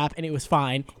love tap, and it was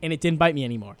fine, and it didn't bite me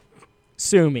anymore.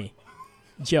 Sue me.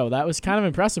 Joe, that was kind of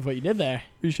impressive what you did there.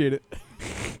 Appreciate it.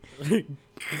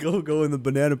 Go in the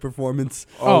banana performance.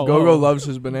 Oh, Go-Go oh. loves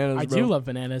his bananas, I bro. do love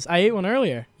bananas. I ate one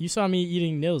earlier. You saw me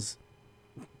eating Nils.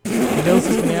 Nils'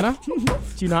 banana? Do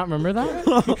you not remember that?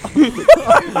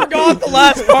 Forgot the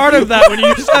last part of that when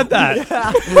you said that.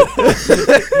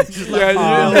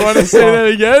 You want to say that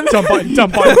again?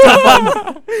 Dump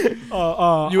button.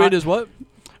 You ate his what?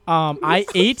 I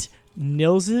ate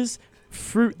Nils's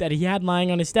fruit that he had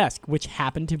lying on his desk, which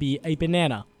happened to be a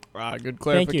banana. Good Thank you,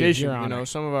 clarification. Your Honor.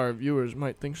 Some of our viewers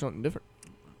might think something different.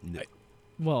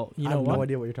 Well, you I know have what? no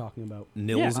idea what you're talking about.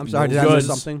 Nils. I'm sorry, did I miss Goods.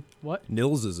 something? What?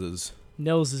 Nils's.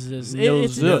 Nils's is.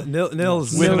 Nils. It's-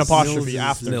 Nils. With an Nils- apostrophe Nils-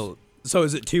 after. Nil. So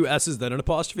is it two S's then an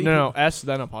apostrophe? No, S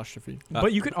then apostrophe.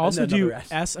 But you could also do another S.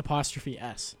 S apostrophe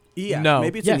S. Yeah, No.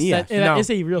 maybe it's Yes, an ES. that No. is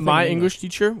a real thing. My in English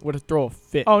teacher would throw a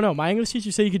fit. Oh no, my English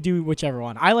teacher said you could do whichever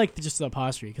one. I like just the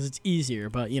apostrophe because it's easier,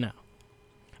 but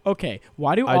Okay,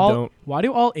 why do I all don't.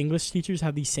 all English teachers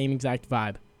have the same exact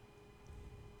vibe?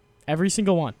 Every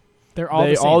single one. They're all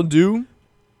They the same. all do.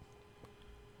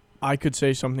 I could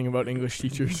say something about English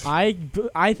teachers. I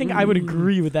think I would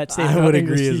agree with that statement. I about would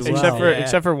English agree as teachers. well.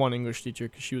 Except for one English teacher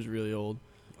because she was really old.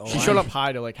 She showed up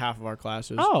high to like half of our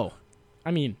classes. Oh, I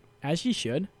mean, as she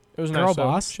should. It was girl nice. Though.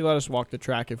 boss. She let us walk the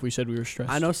track if we said we were stressed.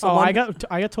 I know Oh, someone. I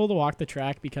got told to walk the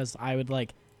track because I would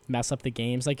like mess up the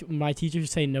games. Like my teacher would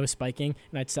say no spiking,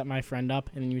 and I'd set my friend up,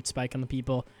 and then you'd spike on the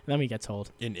people, and then we get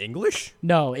told. In English?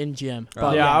 No, in gym. Oh.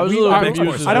 But Yeah, I was a we little are-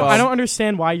 confused as I don't. well. I don't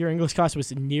understand why your English class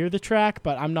was near the track,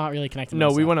 but I'm not really connecting. No,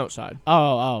 we myself. went outside.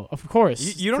 Oh, of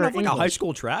course. You don't For have like a high English.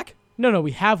 school track? No,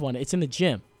 we have one. It's in the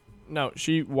gym. No,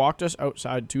 she walked us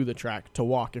outside to the track to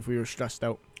walk if we were stressed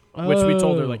out, which we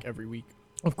told her Oh. like every week.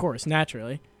 Of course,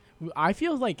 naturally. I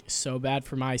feel like so bad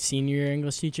for my senior year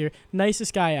English teacher.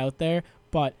 Nicest guy out there,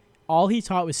 but all he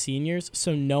taught was seniors,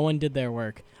 so no one did their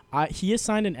work. He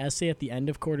assigned an essay at the end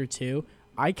of quarter 2.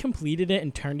 I completed it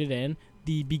and turned it in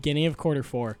the beginning of quarter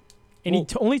 4. And he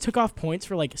only took off points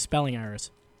for like spelling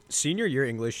errors. Senior year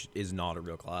English is not a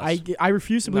real class. I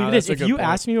refuse to believe Nah, it is. that's a If good you point.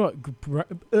 asked me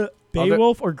what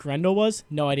Beowulf or Grendel was,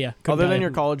 no idea. Couldn't Other tell than you.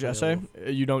 your college essay,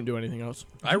 you don't do anything else.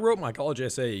 I wrote my college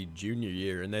essay junior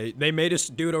year, and they made us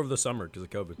do it over the summer because of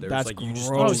COVID. They were That's just like, you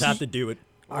gross. just have to do it.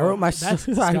 I wrote my That's I wrote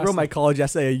my disgusting. college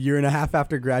essay a year and a half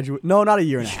after graduate. No, not a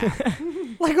year and a half.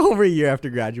 Like over a year after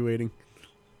graduating.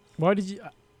 Why did you?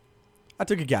 I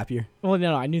took a gap year. Well,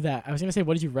 no, I knew that. I was gonna say,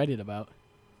 what did you write it about?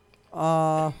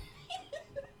 I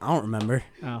don't remember.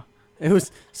 Oh, It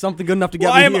was something good enough to get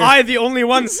Why me am here. I the only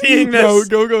one seeing No, this?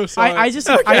 go. I just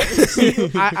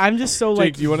I'm just so Jake,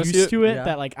 like do you wanna see used it? to it Yeah.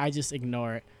 that like I just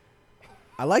ignore it.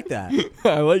 I like that.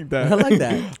 I like that. I like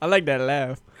that. I like that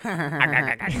laugh.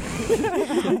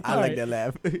 I like that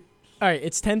laugh. All right,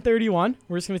 it's 10:31.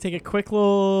 We're just gonna take a quick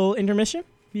little intermission.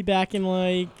 Be back in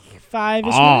like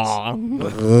 5ish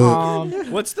minutes.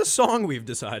 What's the song we've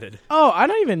decided? Oh, I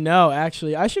don't even know.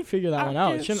 Actually, I should figure that one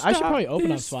out. I should probably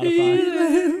open up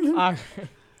Spotify.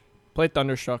 Play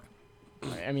Thunderstruck.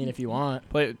 I mean, if you want.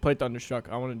 Play Thunderstruck.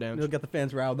 I want to dance. You'll get the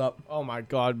fans riled up. Oh my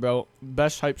god, bro!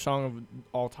 Best hype song of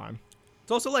all time.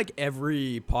 It's also like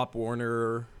every Pop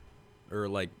Warner, or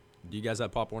like, do you guys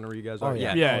have Pop Warner where you guys are? Oh,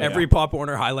 yeah. Yeah, Every Pop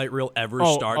Warner highlight reel ever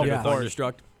Oh, started of with course.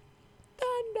 Thunderstruck.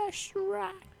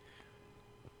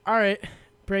 All right,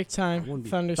 break time.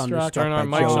 Thunderstruck. Turn our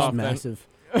by mics Joe's off, then. massive.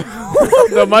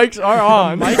 The mics are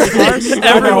on.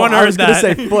 Everyone I was heard gonna that.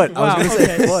 say foot. I Wow, was gonna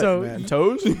say okay, foot. so man.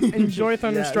 Toes? Enjoy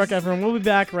Thunderstruck, Yes. everyone. We'll be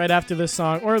back right after this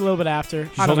song, or a little bit after.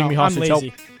 I don't holding know. me I'm hostage. Help.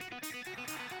 lazy.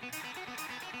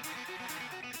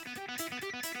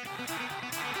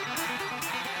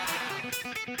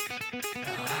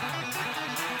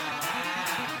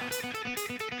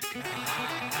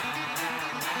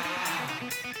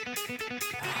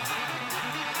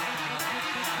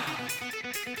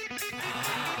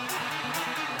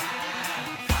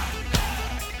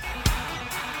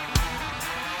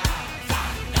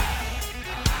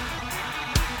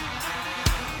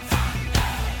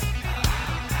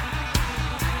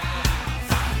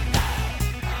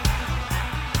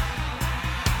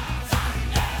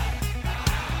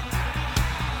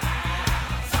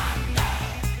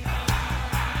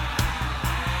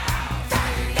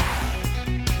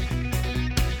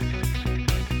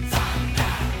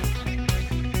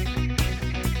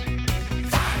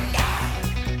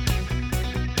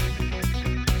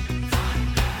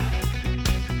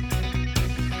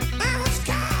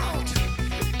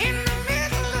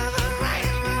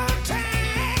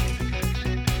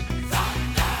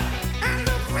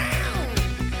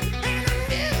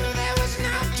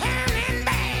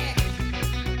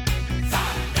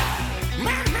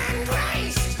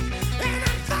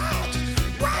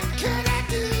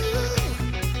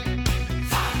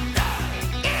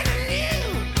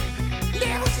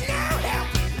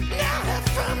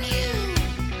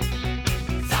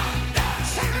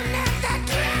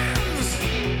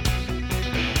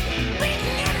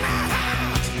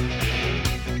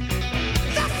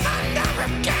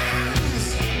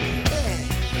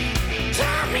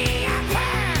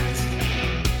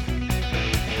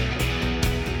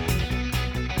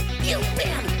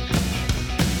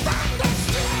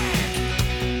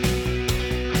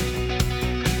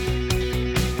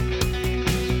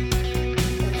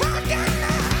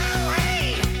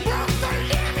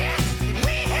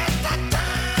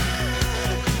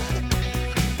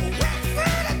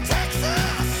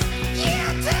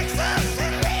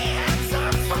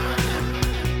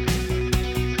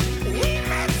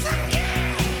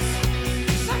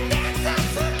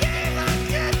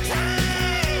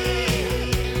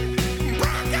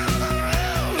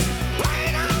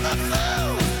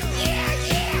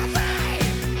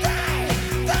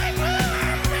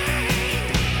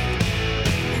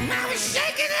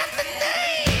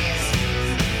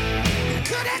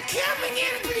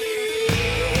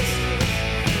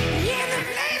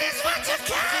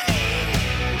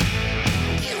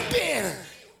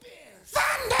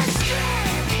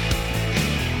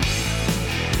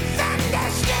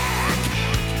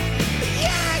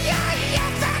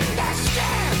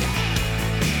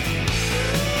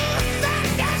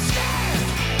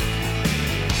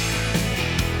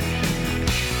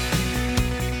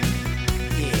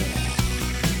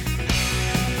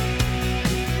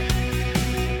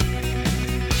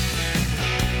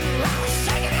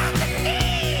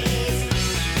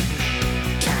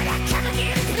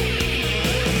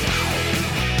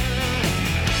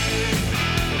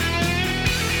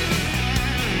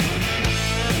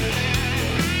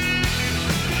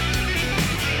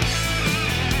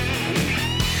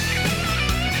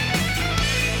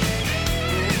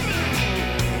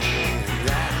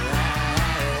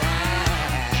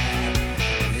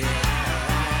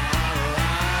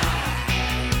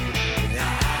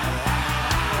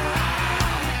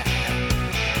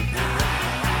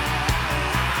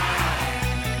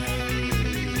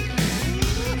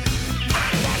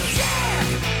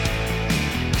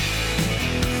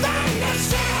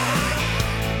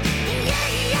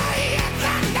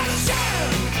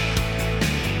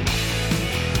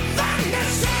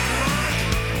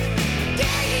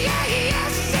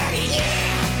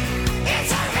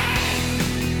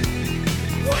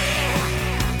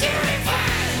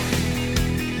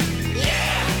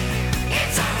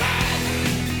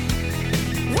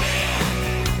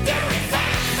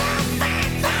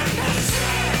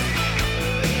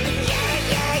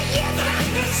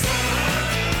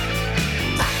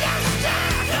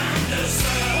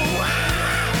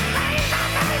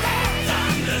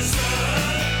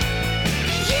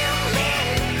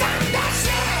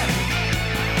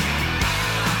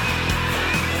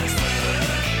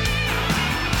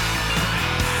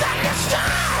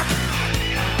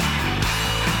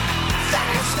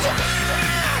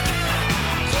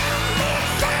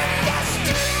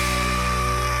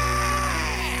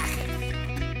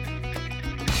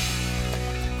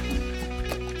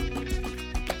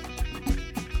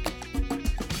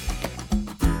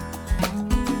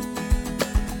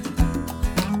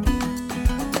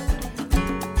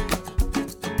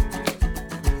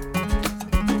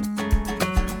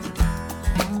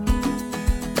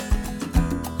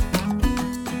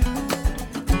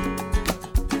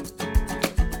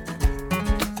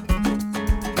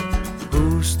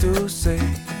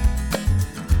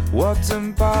 what's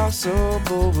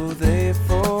impossible, well, they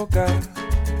forgot.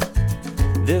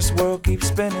 This world keeps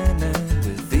spinning, and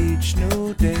with each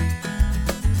new day,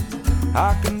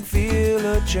 I can feel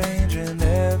a change in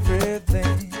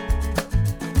everything.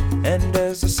 And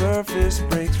as the surface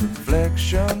breaks,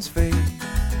 reflections fade,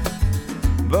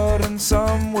 but in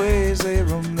some ways they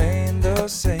remain the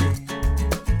same.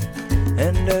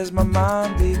 And as my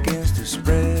mind begins to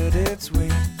spread its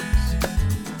wings,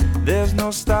 there's no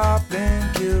stopping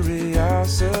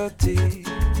curiosity.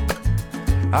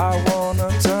 I wanna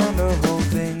turn the whole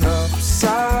thing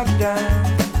upside down.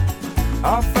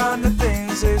 I'll find the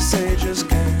things they say just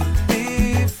can't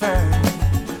be found.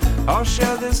 I'll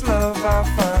share this love I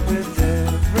find with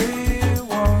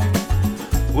everyone.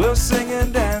 We'll sing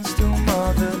and dance to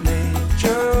Mother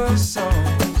Nature's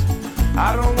songs.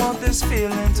 I don't want this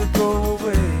feeling to go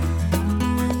away.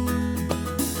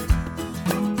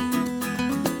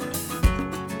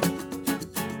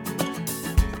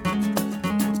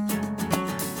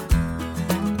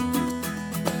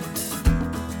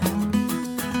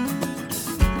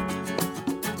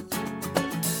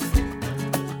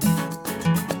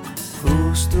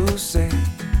 Who's to say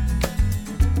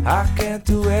I can't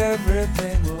do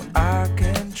everything? Well, I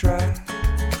can try.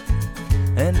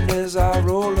 And as I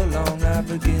roll along, I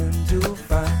begin to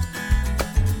find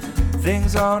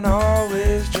things aren't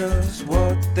always just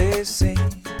what they seem.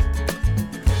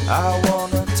 I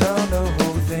wanna turn the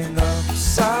whole thing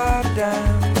upside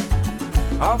down.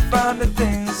 I'll find the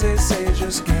things they say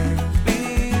just can't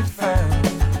be found.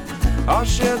 I'll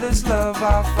share this love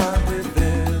I find with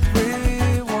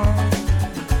everyone.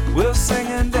 We'll sing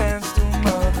and dance to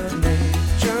Mother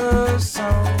Nature's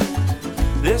song.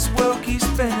 This world keeps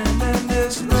spinning and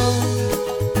there's no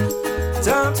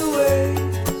time to waste.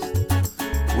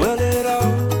 Well, it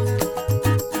all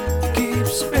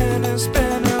keeps spinning,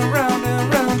 spinning round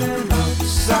and round and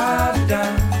upside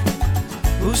down.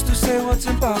 Who's to say what's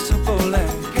impossible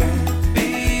and can't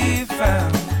be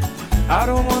found? I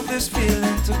don't want this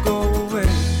feeling to go away.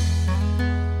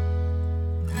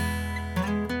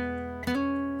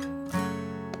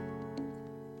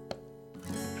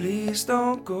 Please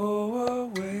don't go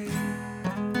away.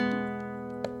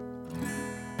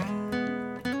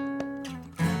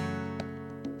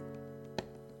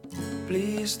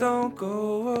 Please don't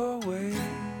go away.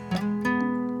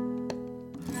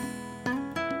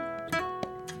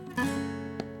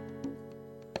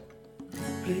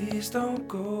 Please don't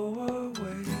go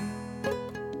away.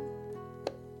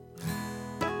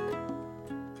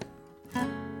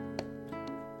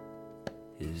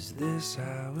 Is this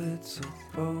how it's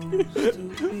supposed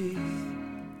to be?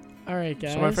 All right,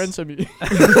 guys. So my friend sent me.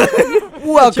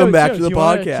 Welcome Joe, back Joe, to the do you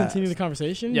wanna podcast. Continue the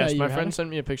conversation. Yes, that my you were friend having? sent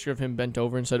me a picture of him bent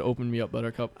over and said, "Open me up,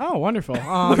 Buttercup." Oh, wonderful.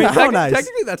 I mean, How nice.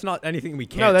 technically, that's not anything we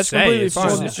can't No, that's say. completely It's fine.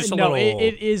 just, it's just a no, little.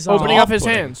 it is Opening up his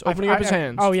off-putting. hands. Opening up his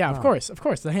hands. Oh yeah, of Oh. course,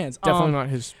 the hands. Definitely not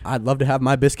his. I'd love to have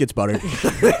my biscuits buttered.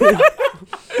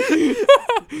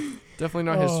 Definitely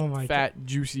not Oh my his fat,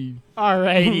 juicy.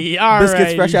 Alrighty, alrighty.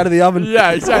 Biscuits fresh out of the oven.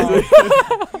 Yeah, exactly.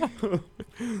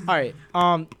 All right.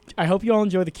 I hope you all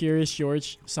enjoy the Curious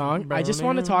George song. I just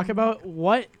want to talk about,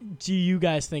 what do you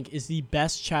guys think is the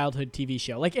best childhood TV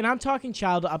show? Like, and I'm talking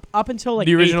child up until like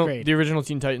the original, 8th grade. the original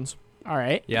Teen Titans. All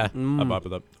right. Yeah, Mm. I'm up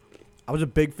with that. I was a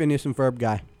big Phineas and Ferb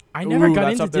guy. I never Ooh, got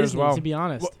that's into up there as Disney, well. to be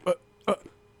honest.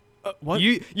 What?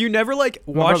 You never like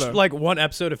My watched brother. like one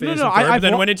episode of Phineas no, and Ferb, I've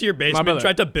then wa- went into your basement brother. and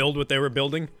tried to build what they were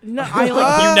building? No, I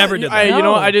like. You never did that. You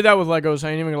know what? No. I did that with Legos. I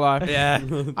ain't even gonna lie. Yeah.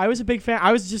 I was a big fan.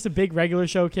 I was just a big regular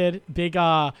show kid. Big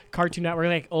Cartoon Network,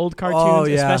 like old cartoons, Oh,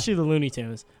 yeah. especially the Looney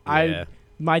Tunes. Yeah.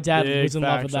 My dad Big was in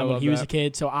love with facts, I them when love he was a that.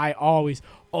 kid, so I always,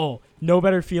 no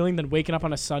better feeling than waking up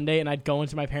on a Sunday and I'd go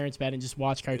into my parents' bed and just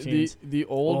watch cartoons. The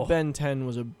old Oh. Ben 10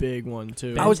 was a big one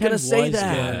too. I was Ben gonna 10 say was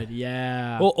that. good,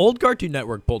 yeah. Well, old Cartoon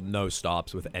Network pulled no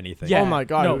stops with anything. Yeah. Oh my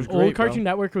God, no, it was old great, Cartoon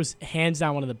bro. Network was hands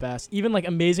down one of the best. Even like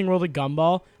Amazing World of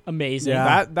Gumball, amazing.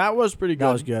 Yeah. That was pretty good.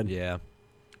 That was good. Yeah.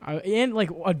 And like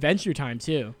Adventure Time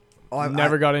too. Oh, I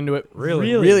Never got into it.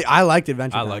 Really? Really, I liked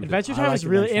Adventure I Time. liked it. Adventure I Time was liked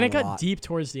really, and it Adventure Time a got lot. deep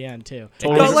towards the end too. It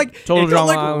got like Total it got Drama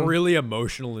like Island. really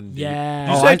emotional and deep. Yeah.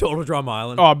 Did you Oh, say I- Total Drama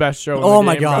Island? Oh, best show. in Oh the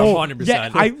my game, God. bro. 100%.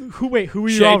 Yeah, who were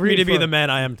you all Shaped me rooting to be for? the man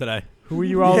I am today. Who were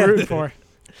you all Yeah. rooting for?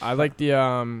 I like the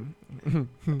No.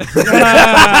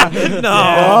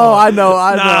 Oh, I know.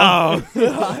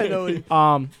 No. I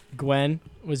know. Gwen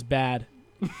was bad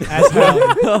as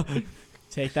hell.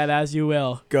 Take that as you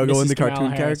will. Go Mrs. in the Kamala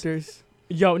cartoon Harris. characters.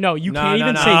 Yo, no, you No, can't no,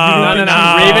 even no. say you No, didn't no, think no.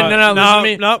 she was Raven, bad. listen to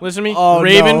me. no. Listen to me. Oh,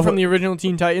 Raven no. from the original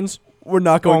Teen Titans. We're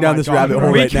not going Oh down my this God. rabbit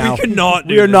hole we, right now. we cannot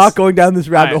do We are this. not going down this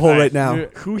rabbit hole Alright, right now.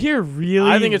 dude, Who here really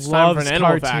I think it's time for loves an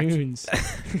animal fact. cartoons?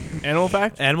 Animal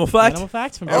fact? Animal fact? Animal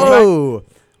facts from Oh,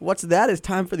 what's that? It's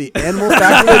time for the animal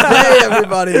fact of the day,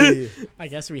 everybody. I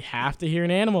guess we have to hear an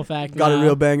animal fact. Got a now.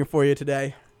 real banger for you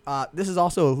today. This is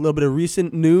also a little bit of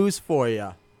recent news for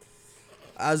you.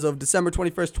 As of December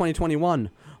 21st, 2021,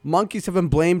 monkeys have been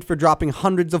blamed for dropping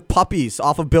hundreds of puppies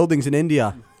off of buildings in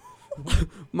India.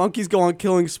 Monkeys go on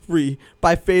killing spree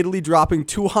by fatally dropping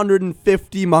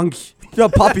 250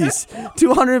 puppies,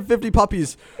 250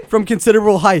 puppies from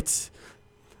considerable heights.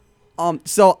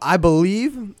 So I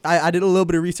believe I did a little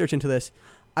bit of research into this.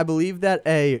 I believe that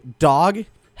a dog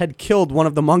had killed one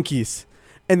of the monkeys,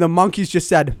 and the monkeys just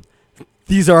said,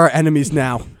 "These are our enemies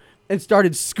now," and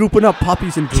started scooping up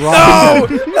puppies and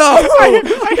dropping them. No!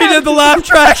 He did the laugh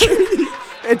track.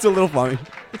 It's a little funny.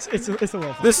 It's a little.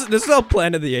 Fun. This is how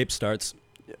Planet of the Apes starts.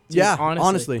 Yeah, honestly.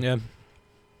 honestly. Yeah.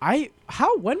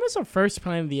 When was the first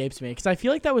Planet of the Apes made? Because I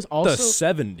feel like that was also The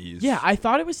 70s. Yeah, I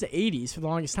thought it was the 80s for the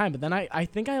longest time, but then I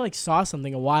think I like saw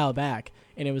something a while back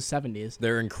and it was 70s.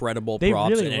 They're incredible They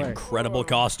props really and were. incredible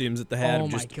costumes that they had. Oh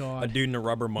of my just God. a dude in a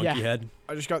rubber monkey Yeah. head.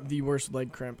 I just got the worst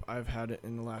leg cramp I've had it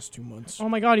in the last 2 months. Oh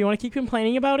my God, you want to keep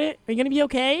complaining about it? Are you gonna be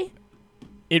okay?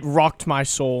 It rocked my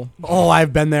soul. Oh,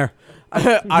 I've been there.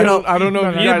 I don't know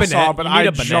if You you need a guys saw, but I need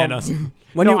a banana. jumped.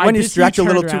 When No, you I when you did see stretch a you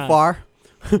little turn too around. far,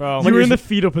 Bro, You were in the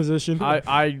fetal position.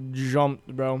 I jumped,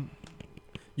 bro.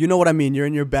 you know what I mean. You're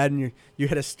in your bed and you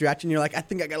hit a stretch and you're like, I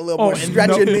think I got a little more and stretch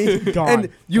no- in me, Gone, and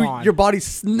gone. your body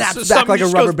snaps So back something like a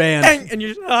just rubber goes band. bang, and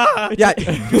you just, Yeah,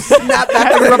 you snap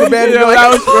back like a rubber band. And you're that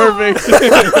like,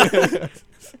 was perfect.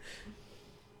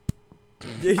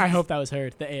 I hope that was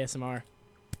heard. The ASMR.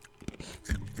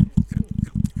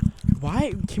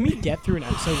 Why can we get through an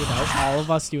episode without all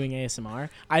of us doing ASMR?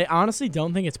 I honestly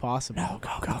don't think it's possible. Go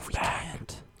back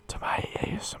to my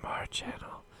ASMR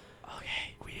channel.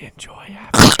 Okay. We enjoy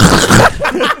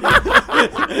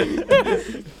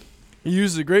He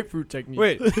used the grapefruit technique.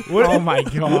 wait, what, Oh my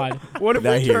God. what if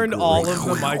Now we hear turned all of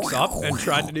the mics up and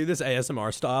tried to do this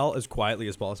ASMR style as quietly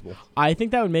as possible? I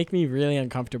think that would make me really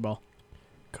uncomfortable.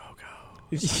 Go.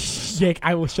 Jake,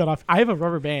 I will shut off. I have a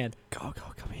rubber band. Go,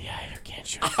 come here. Yeah, you can't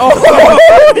shoot. Direct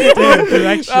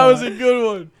That was shot. a good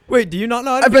one. Wait, do you not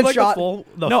know how to I've do been like shot. the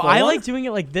No, full I one? like doing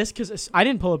it like this because I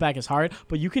didn't pull it back as hard,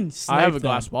 but you can snipe I have a them.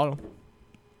 glass bottle.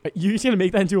 You're just gonna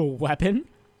make that into a weapon?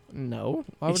 No.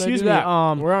 Why would Excuse I do me,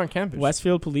 that? We're on campus.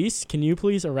 Westfield Police, can you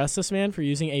please arrest this man for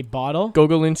using a bottle?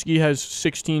 Gogolinsky has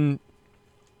 16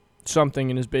 something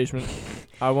in his basement.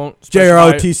 I won't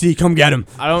specify. JROTC, come get him.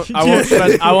 I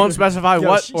won't specify Yo,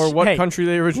 what or what hey, country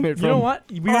they originate You from. know what?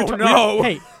 We Oh, ta- no.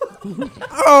 Hey,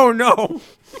 Oh no!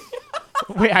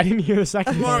 wait, I didn't hear the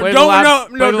second Come on. part. Play Don't- the laugh, no,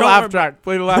 play no, the don't laugh worry. track.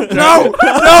 Play the laugh track.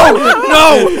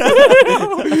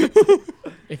 No!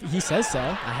 If he says so,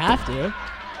 I have to.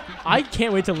 I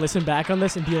can't wait to listen back on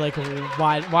this and be like,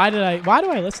 why do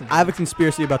I listen? I have a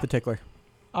conspiracy about the tickler.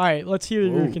 All right, let's hear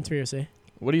your Whoa. conspiracy.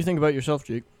 What do you think about yourself,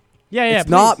 Jake? Yeah, It's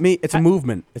not please. me. It's a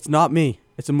movement. It's not me.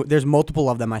 There's multiple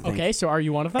of them, I think. Okay, so are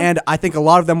you one of them? And I think a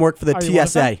lot of them work for the Are you one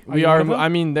of them? TSA. Are you one of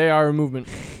them? They are a movement.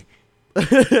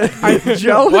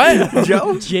 Joe? What?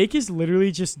 Joe? Jake is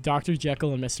literally just Dr.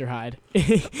 Jekyll and Mr. Hyde.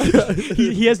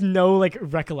 he has no like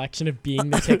recollection of being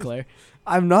the tickler.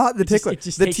 I'm not the tickler. it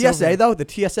just The takes TSA, over. though, the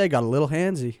TSA got a little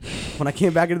handsy. When I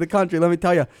came back into the country, let me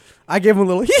tell you, I gave them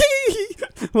a little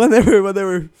when they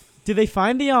were. Did they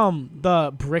find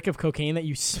the brick of cocaine that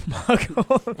you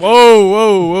smuggled?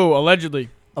 Whoa. Allegedly.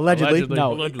 Allegedly.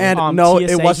 No. And no,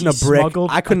 TSA, it wasn't he a brick.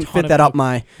 smuggled I a couldn't ton fit of that up coke.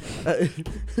 my.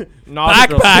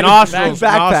 Nostrils. Backpack. Nostrils.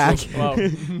 Backpack. Nostrils. Wow.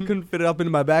 Couldn't fit it up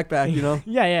into my backpack, you know.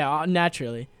 Yeah,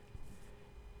 naturally.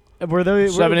 Were they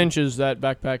 7 inches that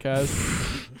backpack has.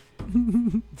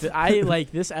 I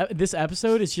like this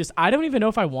episode is just I don't even know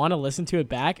if I want to listen to it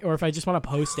back or if I just want to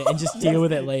post it and just deal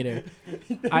with it later.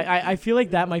 I feel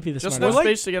like that might be the Just smart. enough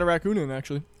space to get a raccoon in,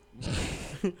 actually.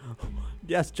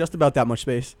 Yes, just about that much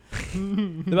space.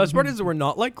 The best part is that we're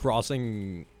not like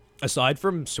crossing. Aside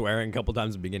from swearing a couple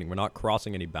times at the beginning, we're not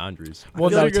crossing any boundaries. Well, I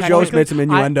feel no, like Joe's technically, made some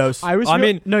innuendos. I was. I real-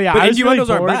 mean, no, yeah, but I was really innuendos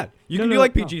aren't bored. bad. You No, can no, do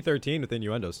like no. PG-13 with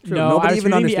innuendos. True. No, Nobody I was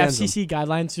even reading the understands FCC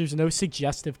guidelines. There's no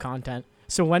suggestive content.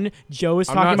 So when Joe is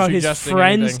I'm talking not about his suggesting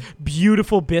friend's anything.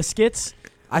 beautiful biscuits,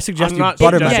 I suggest I'm you not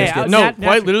butter my suggesting- Yeah, biscuits. No, nat-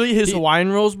 quite literally, his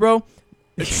Hawaiian rolls, bro.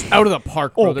 It's out of the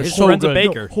park, bro. They're his so friend's a good.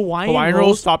 baker. Hawaiian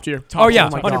Rolls, top tier. Oh yeah,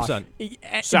 my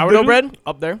 100%. Sourdough bread,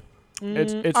 up there.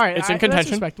 It's all right, in that's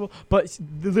contention. respectable, but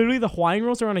literally the Hawaiian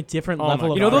rolls are on a different Oh level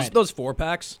my of You know bread. those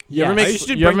 4-packs? You ever Yes. I make used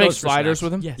to you ever bring make those for sliders snacks.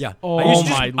 with them? Yes. Yeah. Oh I used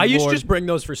to my just lord. bring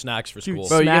those for snacks for Dude, school.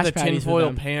 Bro, you get Smash the patties with tinfoil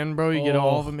them. pan, bro. You get Oh.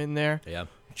 all of them in there. Yeah.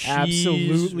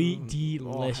 Absolutely Cheese.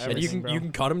 delicious. And you Everything, bro.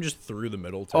 can cut them just through the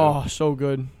middle too. Oh, so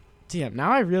good. Damn,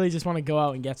 now I really just want to go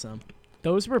out and get some.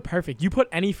 Those were perfect. You put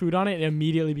any food on it, it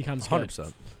immediately becomes good.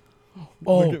 100%.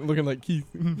 Oh, Looking like Keith.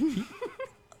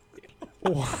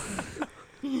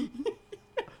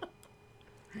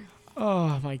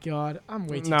 oh my God, I'm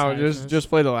way too No, tired. for this. just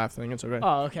play the laugh thing. It's okay.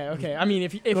 Oh, okay. I mean,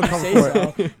 if you It'll come say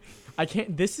for so, I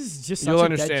can't. This is just. You'll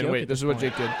such a dead understand. joke Wait, at this is what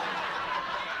point. Jake did.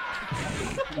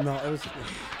 No, it was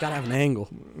gotta have an angle.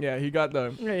 Yeah, he got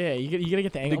the. Yeah, you gotta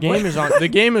get the The angle. game is on. The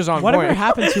game is on Whatever point.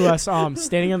 happened to us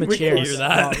standing on the We can chairs hear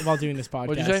that. while doing this podcast?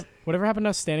 What'd you say? Whatever happened to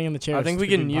us standing on the chairs? I think we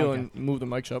to can do the kneel podcast? and move the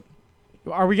mics up.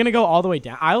 Are we gonna go all the way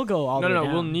down? I'll go all No, the way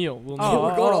down. we'll kneel. We'll kneel. Oh,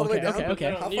 We're going all the way okay, down?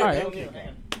 okay. No, no, All kneel, right. kneel, kneel.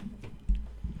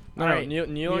 No, All no, right. kneel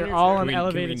on We're your all chair. on we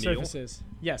elevated kneel? surfaces.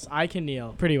 Yes, I can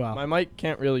kneel pretty well. My mic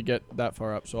can't really get that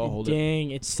far up, so I'll hold it.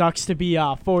 Dang, it sucks to be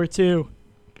 4'2".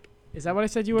 Is that what I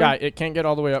said you were? Guy, it can't get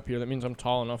all the way up here. That means I'm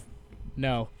tall enough.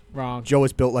 No, wrong. Joe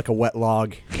is built like a wet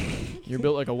log. You're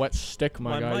built like a wet stick,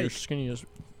 my My guy. You're mic. skinny as.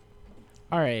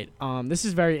 All right. This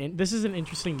is this is an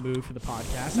interesting move for the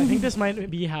podcast. I think this might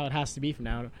be how it has to be from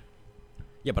now.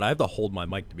 Yeah, but I have to hold my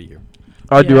mic to be here.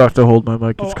 I do have to hold my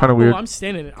mic. I'm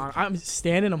standing. I'm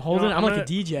standing. I'm holding. No, I'm I'm like a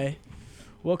DJ.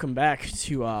 Welcome back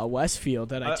to Westfield.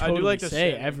 That I I do totally like to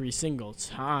say stand. every single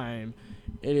time.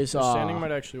 It is Standing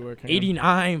might actually work. Hang on.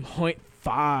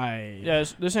 89.5. Yeah,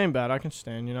 this ain't bad. I can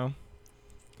stand. You know,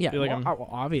 Yeah. feel like Well, I'm- well,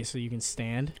 obviously you can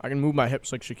stand. I can move my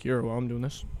hips like Shakira while I'm doing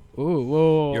this. Ooh,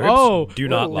 whoa. Your hips Oh, do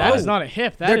not whoa, lie. That is not a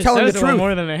hip. They're That telling is the a little truth.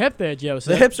 more than a hip there, Joseph.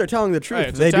 The hips are telling the truth. Hey,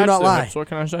 it's they do attached not to the lie. hips. What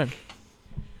can I say?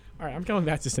 All right, I'm going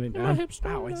back to sitting down.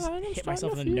 Ow, I just hit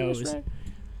myself in the nose.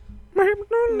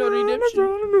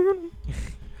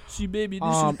 See, baby, this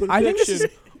I is perfection. think this is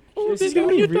this is gonna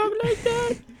be like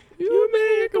that. You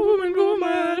make a woman go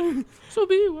mad. So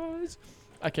be wise.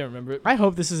 I can't remember it. I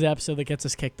hope this is the episode that gets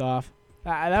us kicked off.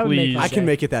 That would make Please. my I can day.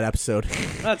 make it that episode.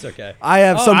 That's okay. I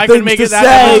have some I things can make to it that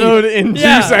say. episode in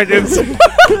Yeah. 2 seconds.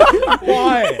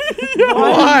 Why?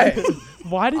 Why?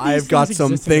 Why did these I've got things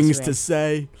some exist in this things to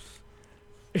say.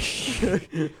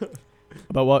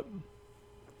 About what?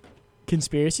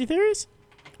 Conspiracy theories?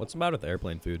 What's the matter with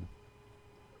airplane food?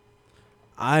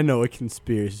 I know a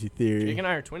conspiracy Jake theory. and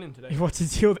I are twinning today. What's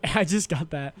the deal? I just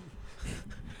got that.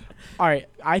 All right,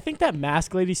 I think that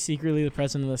mask lady's secretly the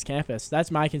president of this campus. That's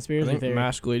my I conspiracy think theory.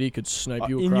 Mask Lady could snipe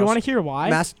you And across. you want to hear why?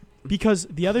 Mas- Because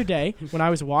the other day when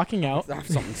I was walking out, I have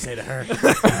something to say to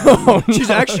her. She's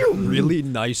actually a really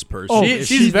nice person. Oh, she's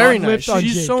she's very not nice. flipped on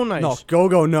She's Jake. so nice. No,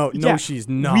 go. No, Yeah, she's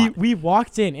not. we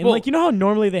walked in and Well, like you know how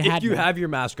normally they had if you me? have your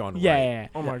mask on, yeah, right. yeah, yeah.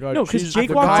 Oh my god. No, 'cause she's- Jake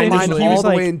I walked forgot in and mine he was- all was the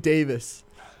like- way in Davis.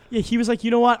 Yeah, he was like,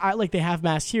 you know what? Like they have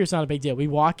masks here. It's not a big deal. We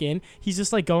walk in. He's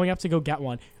just like going up to go get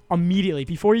one. Immediately,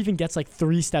 before he even gets like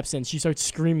 3 steps in, she starts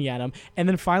screaming at him. And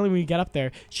then finally, when we get up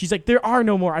there, she's like, there are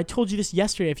no more. I told you this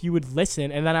yesterday if you would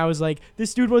listen. And then I was like,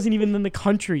 this dude wasn't even in the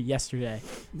country yesterday.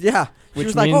 Yeah. She Which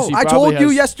was like, means oh, he I probably told you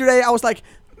has- yesterday. I was like,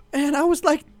 man, I was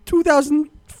like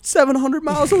 2,700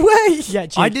 miles away. Yeah,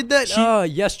 Jake, I did that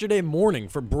she- yesterday morning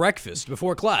for breakfast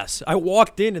before class. I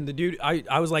walked in and the dude,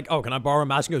 I was like, oh, can I borrow a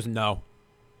mask? He goes, no.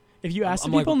 If you ask the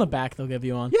I'm like- people in the back, they'll give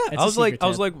you one. Yeah, It's I a was like,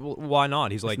 secret tip. well, why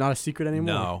not? He's It's like, not a secret anymore.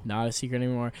 no. Not a secret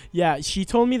anymore. Yeah, she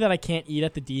told me that I can't eat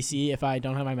at the DC if I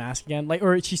don't have my mask again. Like,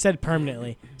 or she said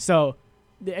permanently. So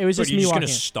it was So just you're me just walking.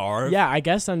 gonna starve? Yeah, I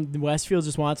guess Westfield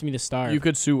just wants me to starve. You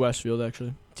could sue Westfield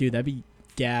actually. Dude, that'd be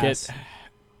gas. Get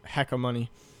heck of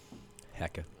money.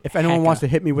 Hecka. If anyone Hecka. wants to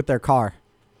hit me with their car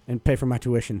and pay for my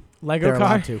tuition, Lego they're car.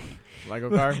 allowed to.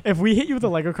 Lego car. If we hit you with a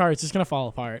Lego car, it's just gonna fall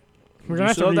apart. We're Do gonna you have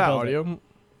to still have that rebuild it. audio?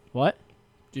 What?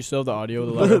 Do you still have the audio?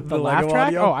 The The Lego. The laugh Lego track?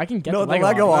 audio? Oh, I can get No, the the Lego,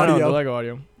 Lego audio. No, audio. the Lego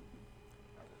audio.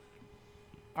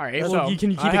 All right, So, well,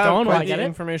 can you keep I it have going while quite I get the it?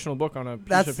 informational book on a piece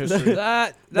That's of history.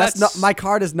 That's not. My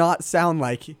car does not sound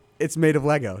like it's made of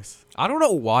Legos. I don't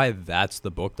know why that's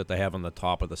the book that they have on the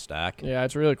top of the stack. Yeah,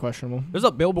 it's really questionable. There's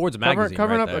a Billboard's magazine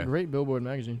Covering right up there. a great Billboard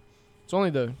magazine. It's only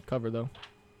the cover though.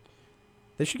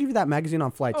 They should give you that magazine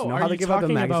on flights. Oh, you know are how they you give out the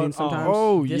talking magazines about, sometimes?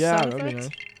 Oh This yeah, sound that'd be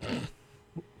effect? nice.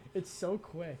 It's so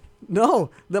quick. No,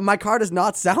 my car does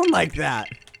not sound like that.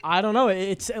 I don't know.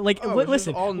 It's like Oh, it's just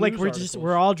listen, all like news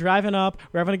we're articles. all driving up,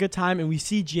 we're having a good time, and we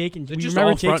see Jake, and Is it we just remember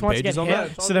all Jake's front wants to get pages on hit, that?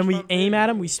 It's all so then just we front aim at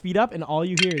pages. him, we speed up, and all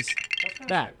you hear is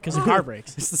that because the car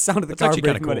breaks. It's the sound of the That's car actually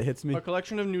kinda breaking when cool. it hits me. A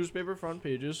collection of newspaper front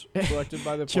pages collected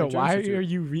by the Joe, Pointer why Institute. are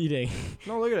you reading?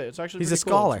 No, look at it. It's actually He's a pretty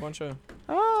cool. scholar. It's a bunch of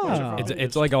Oh,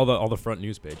 It's like all the front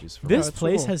news pages. From this that's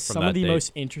place cool. has From some of that the date.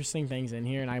 most interesting things in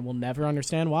here, and I will never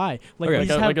understand why. Like Okay. we like,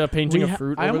 just a, have, like a painting we of ha-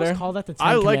 fruit I over almost there. call that the Ten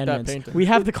I like that Commandments. painting. We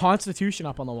have the Constitution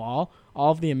up on the wall,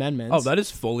 all of the amendments. Oh, that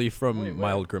is fully from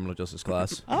my old criminal justice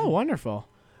class. Oh, wonderful.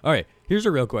 All right, here's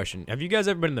a real question. Have you guys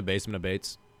ever been in the basement of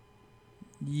Bates?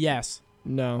 Yes.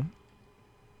 No.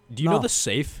 Do you know No. the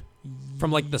safe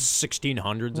from like the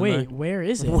 1600s? in Wait, there? where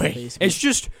is it? in the Wait, basement? it's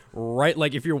just right.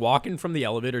 Like if you're walking from the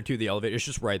elevator to the elevator, it's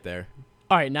just right there.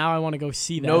 All right, now I want to go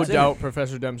see that. No doubt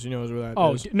Professor Dempsey knows where that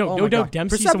Oh, is. no, Oh no my doubt. God.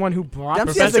 Dempsey's Percep- the one who brought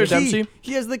Dempsey has the Professor key. Dempsey?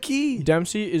 He has the key.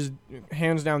 Dempsey is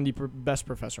hands down the best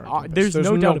professor on campus. There's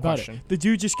no doubt about question. it. The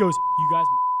dude just goes, "You guys."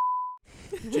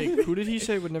 Jake, who did he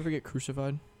say would never get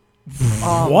crucified?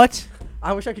 What?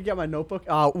 I wish I could get my notebook.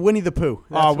 Winnie the Pooh.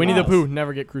 That's Winnie who the it was. Pooh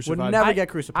never get Would crucified. never I- get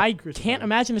crucified. I can't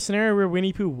imagine a scenario where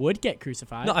Winnie Pooh would get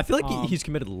crucified. No, I feel like Um, he's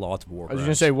committed lots of war I was crimes.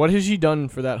 gonna say, what has he done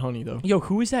for that honey though? Yo,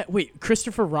 who is that? Wait,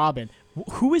 Christopher Robin.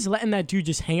 Who is letting that dude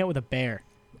just hang out with a bear?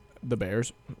 The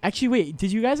Bears. Actually, wait.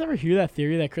 Did you guys ever hear that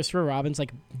theory that Christopher Robin's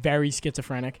like very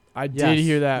schizophrenic? I Yes. did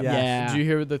hear that. Yes. Yeah. Did you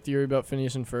hear the theory about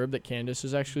Phineas and Ferb that Candace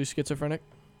is actually schizophrenic?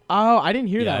 Oh, I didn't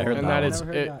hear Yeah, I that. heard one. And that I've it's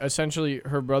never heard that. essentially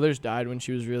her brothers died when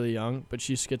she was really young, but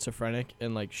she's schizophrenic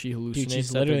and like she hallucinates she's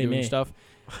that they're literally doing me. stuff,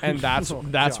 and that's Oh,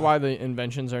 that's God. why the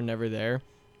inventions are never there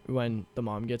when the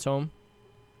mom gets home.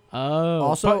 Oh,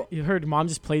 Also- but you heard mom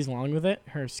just plays along with it.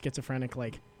 Her schizophrenic,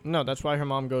 like No, that's why her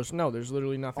mom goes, no, there's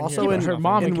literally nothing. Also here. yeah, in- but her Nothing.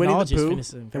 mom in Winnie the acknowledges Pooh-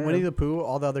 Phineas and In Ferb. Winnie the Pooh,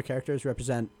 all the other characters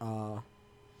represent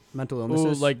mental Ooh,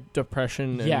 illnesses. like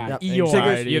depression. And Yeah, Yep. Eeyore.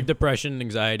 anxiety. You have depression,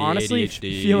 anxiety, Honestly,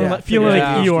 ADHD. feeling Yeah. like, feeling like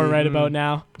Yeah. Eeyore right Mm. about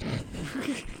now.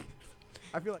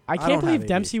 I feel like I don't can't believe have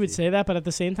Dempsey would ADHD. say that, but at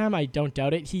the same time, I don't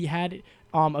doubt it. He had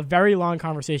a very long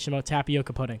conversation about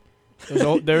tapioca pudding.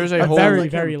 There's a A whole very,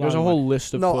 like very him. long. there's a whole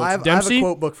list of No, quotes. I have a Dempsey,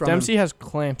 quote book from Dempsey has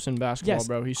clamps in basketball, Yes.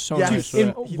 bro. He's so Yes. nice. Dude,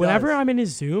 with that. He whenever does. I'm in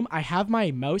his Zoom, I have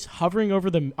my mouse hovering over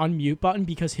the unmute button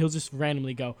because he'll just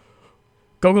randomly go,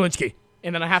 Gogolinski.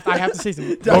 And then I have to say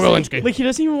something. Gogolinski. Like, he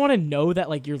doesn't even want to know that,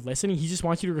 like, you're listening. He just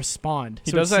wants you to respond.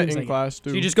 He So does it that seems in like- class too.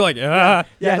 So you just go like, ah.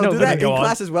 Yeah, he'll no, do but that go in on.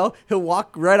 class as well. He'll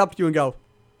walk right up to you and go,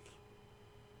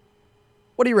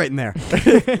 "What are you writing there?"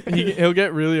 He'll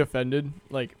get really offended,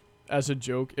 like as a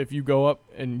joke, if you go up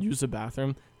and use the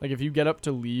bathroom. Like if you get up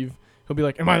to leave, he'll be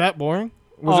like, "Am I that boring?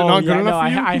 Was it Oh, not good yeah, enough no,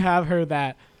 for you?" I have heard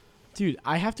that. Dude,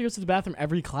 I have to go to the bathroom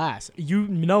every class. You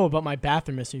know about my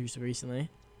bathroom issues recently.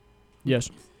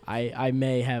 Yes. I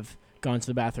may have gone to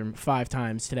the bathroom 5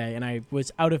 times today, and I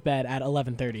was out of bed at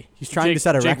 11:30. He's trying Jake, to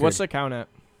set a Jake, record. what's the count at?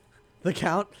 The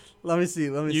count? Let me see.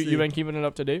 You been keeping it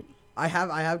up to date? I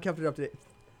have kept it up to date.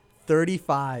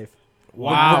 35.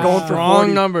 Wow, We're going for strong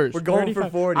 40. numbers. We're going for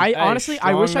 35. 40. I honestly,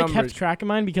 I wish I strong kept numbers. track of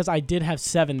mine because I did have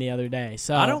 7 the other day.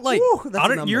 So I don't like. Woo, that's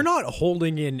I a don't, you're number. not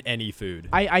holding in any food.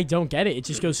 I don't get it. It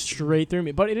just goes straight through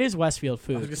me. But it is Westfield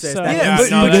food. I was gonna say, it's so that Yeah, Yeah,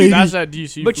 but- no, but that- you- that's that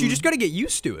DC. But you food. just got to get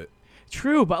used to it.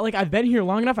 true. But like I've been here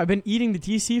long enough. I've been eating the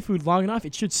DC food long enough.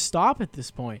 It should stop at this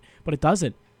point, but it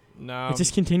doesn't. no, It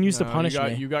just continues to punish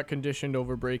me. You got conditioned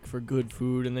over break for good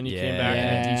food, and then you came Yeah. back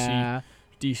and Yeah.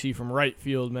 DC from right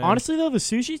field, man. Honestly though, the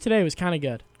sushi today was kind of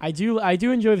good. I do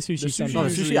enjoy the sushi. The sushi No, the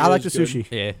sometimes. usually sushi. I like the is good.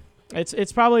 sushi. Yeah.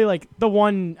 It's probably like the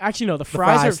one. Actually, no, the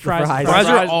fries are fries, the fries. fries. Fries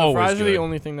are the always fries are good. the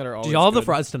only thing that are always. Did y'all have the good.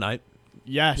 fries tonight?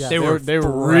 Yes, Yeah. they They were. were They were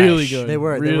fresh. really good. They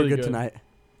were really good tonight.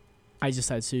 I just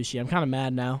had sushi. I'm kind of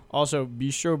mad now. Also,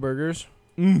 bistro burgers.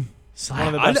 Slap. One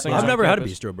of the I, best things I've on never had a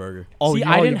campus. bistro burger. Oh, See, you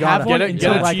I know, didn't you have gotta one get a,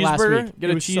 until get a like last cheeseburger. week. Get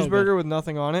It a was so good. cheeseburger with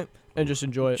nothing on it and just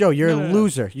enjoy it. Joe, you're No, a no.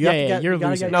 loser. You Yeah, have to yeah, get. you're you a gotta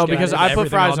loser. get No, cheese. because gotta I get put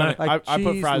everything fries on on it. it. like I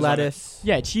put cheese, fries lettuce.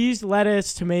 Yeah, cheese,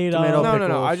 lettuce, tomato. Tomato. on it. No.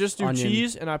 pickles, I just do onion.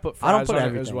 cheese and I put I don't fries put on it as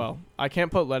everything. well. I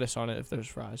can't put lettuce on it if there's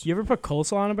fries. You ever put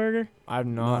coleslaw on a burger? I've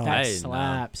not. No. That Hey, no.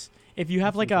 slaps. If you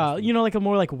have That's like interesting. like a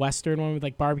more like Western one with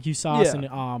like barbecue sauce Yeah.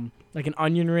 and like an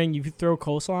onion ring, you could throw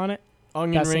coleslaw on it.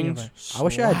 Onion Best thing rings. ever. I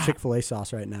wish I had slap. Chick-fil-A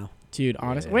sauce right now. Dude,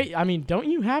 honestly. Yeah. Wait, I mean, don't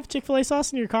you have Chick-fil-A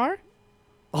sauce in your car?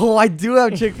 Oh, I do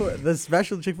have Chick-fil-A. The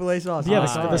special Chick-fil-A sauce. Yeah, Oh,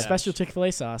 the, my the gosh. special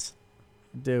Chick-fil-A sauce.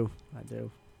 I do. I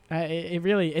do. It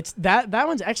really, it's that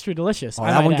one's extra delicious. Oh,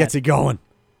 I that might one add. gets it going.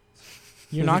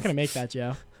 You're not gonna make that,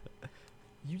 Joe.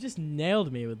 You just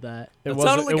nailed me with that. It That wasn't.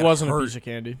 sounded like It it wasn't a hurt. piece of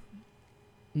candy.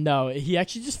 No, he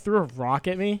actually just threw a rock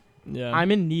at me. Yeah.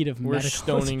 I'm in need of We're medical.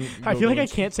 stoning. I feel like I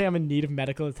Gogolinski. can't say I'm in need of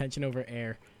medical attention over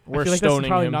air. We're I feel like that's stoning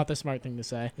probably him. not the smart thing to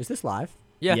say. Is this live?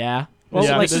 Yeah. Well,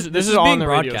 yeah, like, this this is is on being the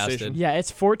radio broadcasted. station. yeah, it's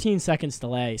 14 seconds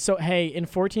delay. So hey, in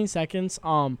 14 seconds,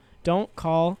 don't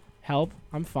call help.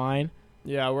 I'm fine.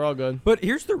 Yeah, we're all good. But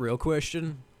here's the real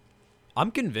question.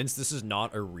 I'm convinced this is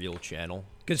not a real channel.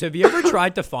 Because have you ever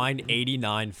tried to find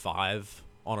 89.5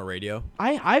 on a radio?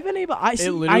 I've been able.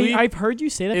 literally- I've heard you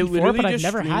say that It before, literally but I've just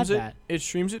never had streams it. that. It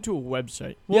streams it to a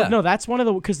website. Well, Yeah. no, that's one of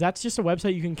the because that's just a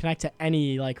website you can connect to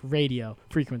any like radio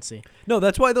frequency. No,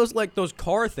 that's why those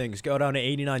car things go down to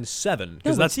 89.7 because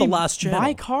No, but that's see, the last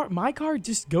channel. My car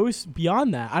just goes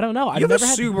beyond that. I don't know. I've you have never a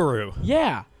had. Subaru.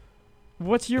 Yeah.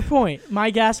 What's your point? My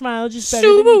gas mileage is better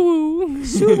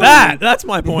That's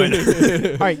my point. All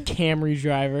right, Camry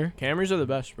driver. Camrys are the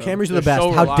best, bro. Camrys are the They're best.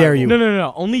 so How dare reliable. you?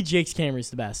 No. Only Jake's Camry's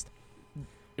the best.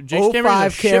 Jake's Camry's a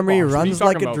 05 shit Camry box. What are you runs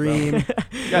like talking a about, bro?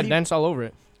 dream. Got dents all over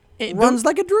it. Runs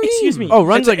like a dream. Excuse me. Oh,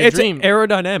 runs like a it's dream.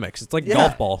 aerodynamics. It's like Yeah.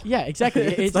 golf ball. Yeah, exactly.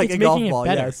 It's like a golf making ball. it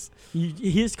better. Yes.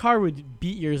 His car would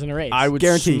beat yours in a race. I would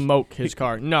Guarantee. smoke his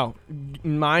car. No,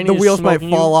 mine The is wheels might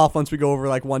smoking fall you. off once we go over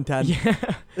like 110.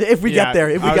 Yeah. If we get there.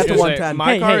 If we I was get to gonna say, 110.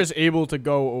 my Hey, car hey. is able to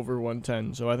go over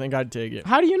 110, so I think I'd take it.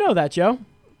 How do you know that, Joe?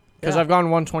 Because Yeah. I've gone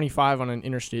 125 on an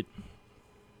interstate.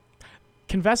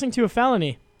 Confessing to a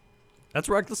felony. That's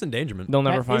reckless endangerment. They'll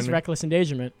never That find is me. reckless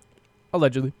endangerment.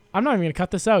 Allegedly. I'm not even gonna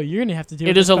cut this out. You're gonna have to do It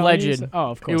with is the felonies. alleged.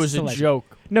 Oh, of course. It was it's a alleged.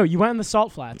 joke. No, you went in the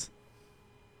salt flats.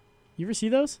 You ever see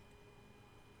those?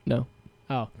 No.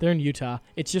 Oh, they're in Utah.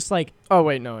 It's just like Oh,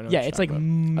 wait, no. I know what yeah, you're it's like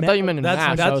talking about. I thought you meant in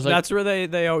Mass. I was like, That's where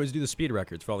they always do the speed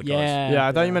records for all the cars. yeah. yeah,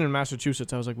 I thought Yeah. you meant in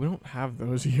Massachusetts. I was like, we don't have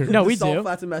those here. No, The we salt do.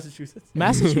 flats in Massachusetts.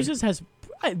 Massachusetts has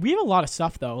we have a lot of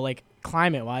stuff though, like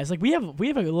climate wise. Like we have a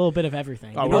little bit of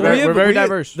everything. Oh, you we're know? very, we're very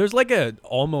diverse. There's like a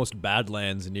almost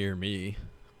Badlands near me.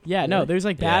 Yeah, no, there's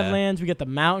like Yeah. Badlands. We got the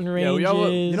mountain Yeah, ranges. we all-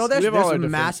 You know, We there's have all our some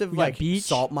different- massive we got like beach.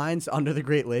 salt mines under the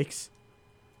Great Lakes.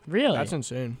 really, That's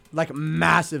insane. Like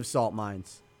massive salt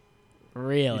mines.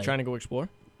 really. You trying to go explore?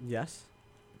 Yes.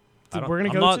 I don't- we're gonna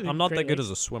I'm go not, to the I'm not Great that good Lakes.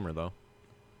 as a swimmer though.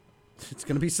 It's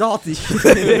gonna be salty.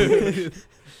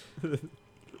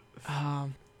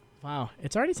 Wow,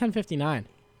 it's already 10:59.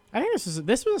 I think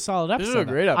this was a solid episode. This is a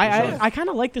great I episode. I kind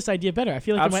of like this idea better. I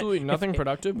feel like Absolutely it nothing went,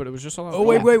 productive, but it was just a lot. Oh of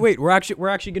wait, fun. wait. We're actually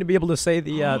going to be able to say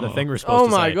the thing we're supposed Oh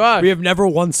to my say. gosh. We have never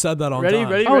once said that on Ready, time.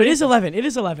 ready? Oh, it is 11. It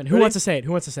is 11. Who Ready? wants to say it?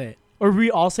 Who wants to say it? Or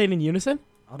we all say it in unison?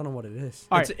 I don't know what it is.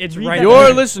 All It's- right, it's read right that there. You're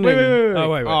back. listening. Wait.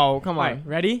 Oh wait. Oh, come All on. right,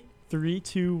 ready? 3,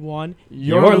 2, 1.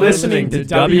 You're listening to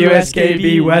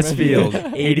WSKB Westfield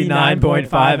 89.5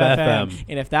 FM.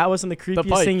 And if that wasn't the creepiest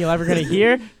Pike. thing you'll ever gonna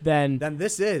hear, then Then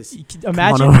this is.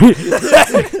 imagine.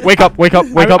 Wake up, wake up,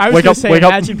 wake I up, was wake gonna up, say, wake up.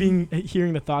 imagine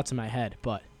hearing the thoughts in my head,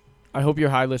 but I hope you're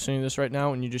high listening to this right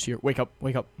now and you just hear, wake up,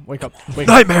 wake up, wake up, wake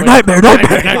Nightmare, up. nightmare,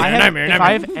 nightmare, if I have, nightmare, if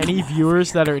I have any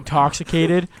viewers that are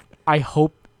intoxicated, I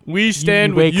hope We you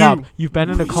stand wake with you. up. You've been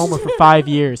in a coma for 5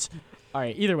 years. All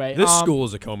right. Either way, This school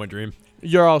is a coma dream.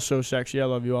 You're all so sexy. I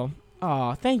love you all.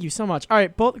 Oh, thank you so much. All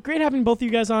right, great having both of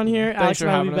you guys on here. Thanks Alex for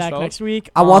and I will having be us, back fellas. next week.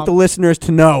 I want the listeners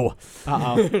to know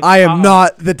Uh-oh. I am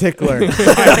not the tickler.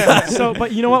 So,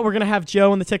 but you know what? We're gonna have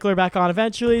Joe and the Tickler back on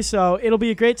eventually, so it'll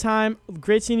be a great time.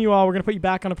 Great seeing you all. We're gonna put you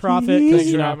back on a profit Thanks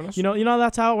because for having us. you know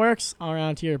that's how it works all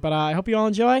around here. But I hope you all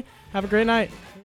enjoy. Have a great night.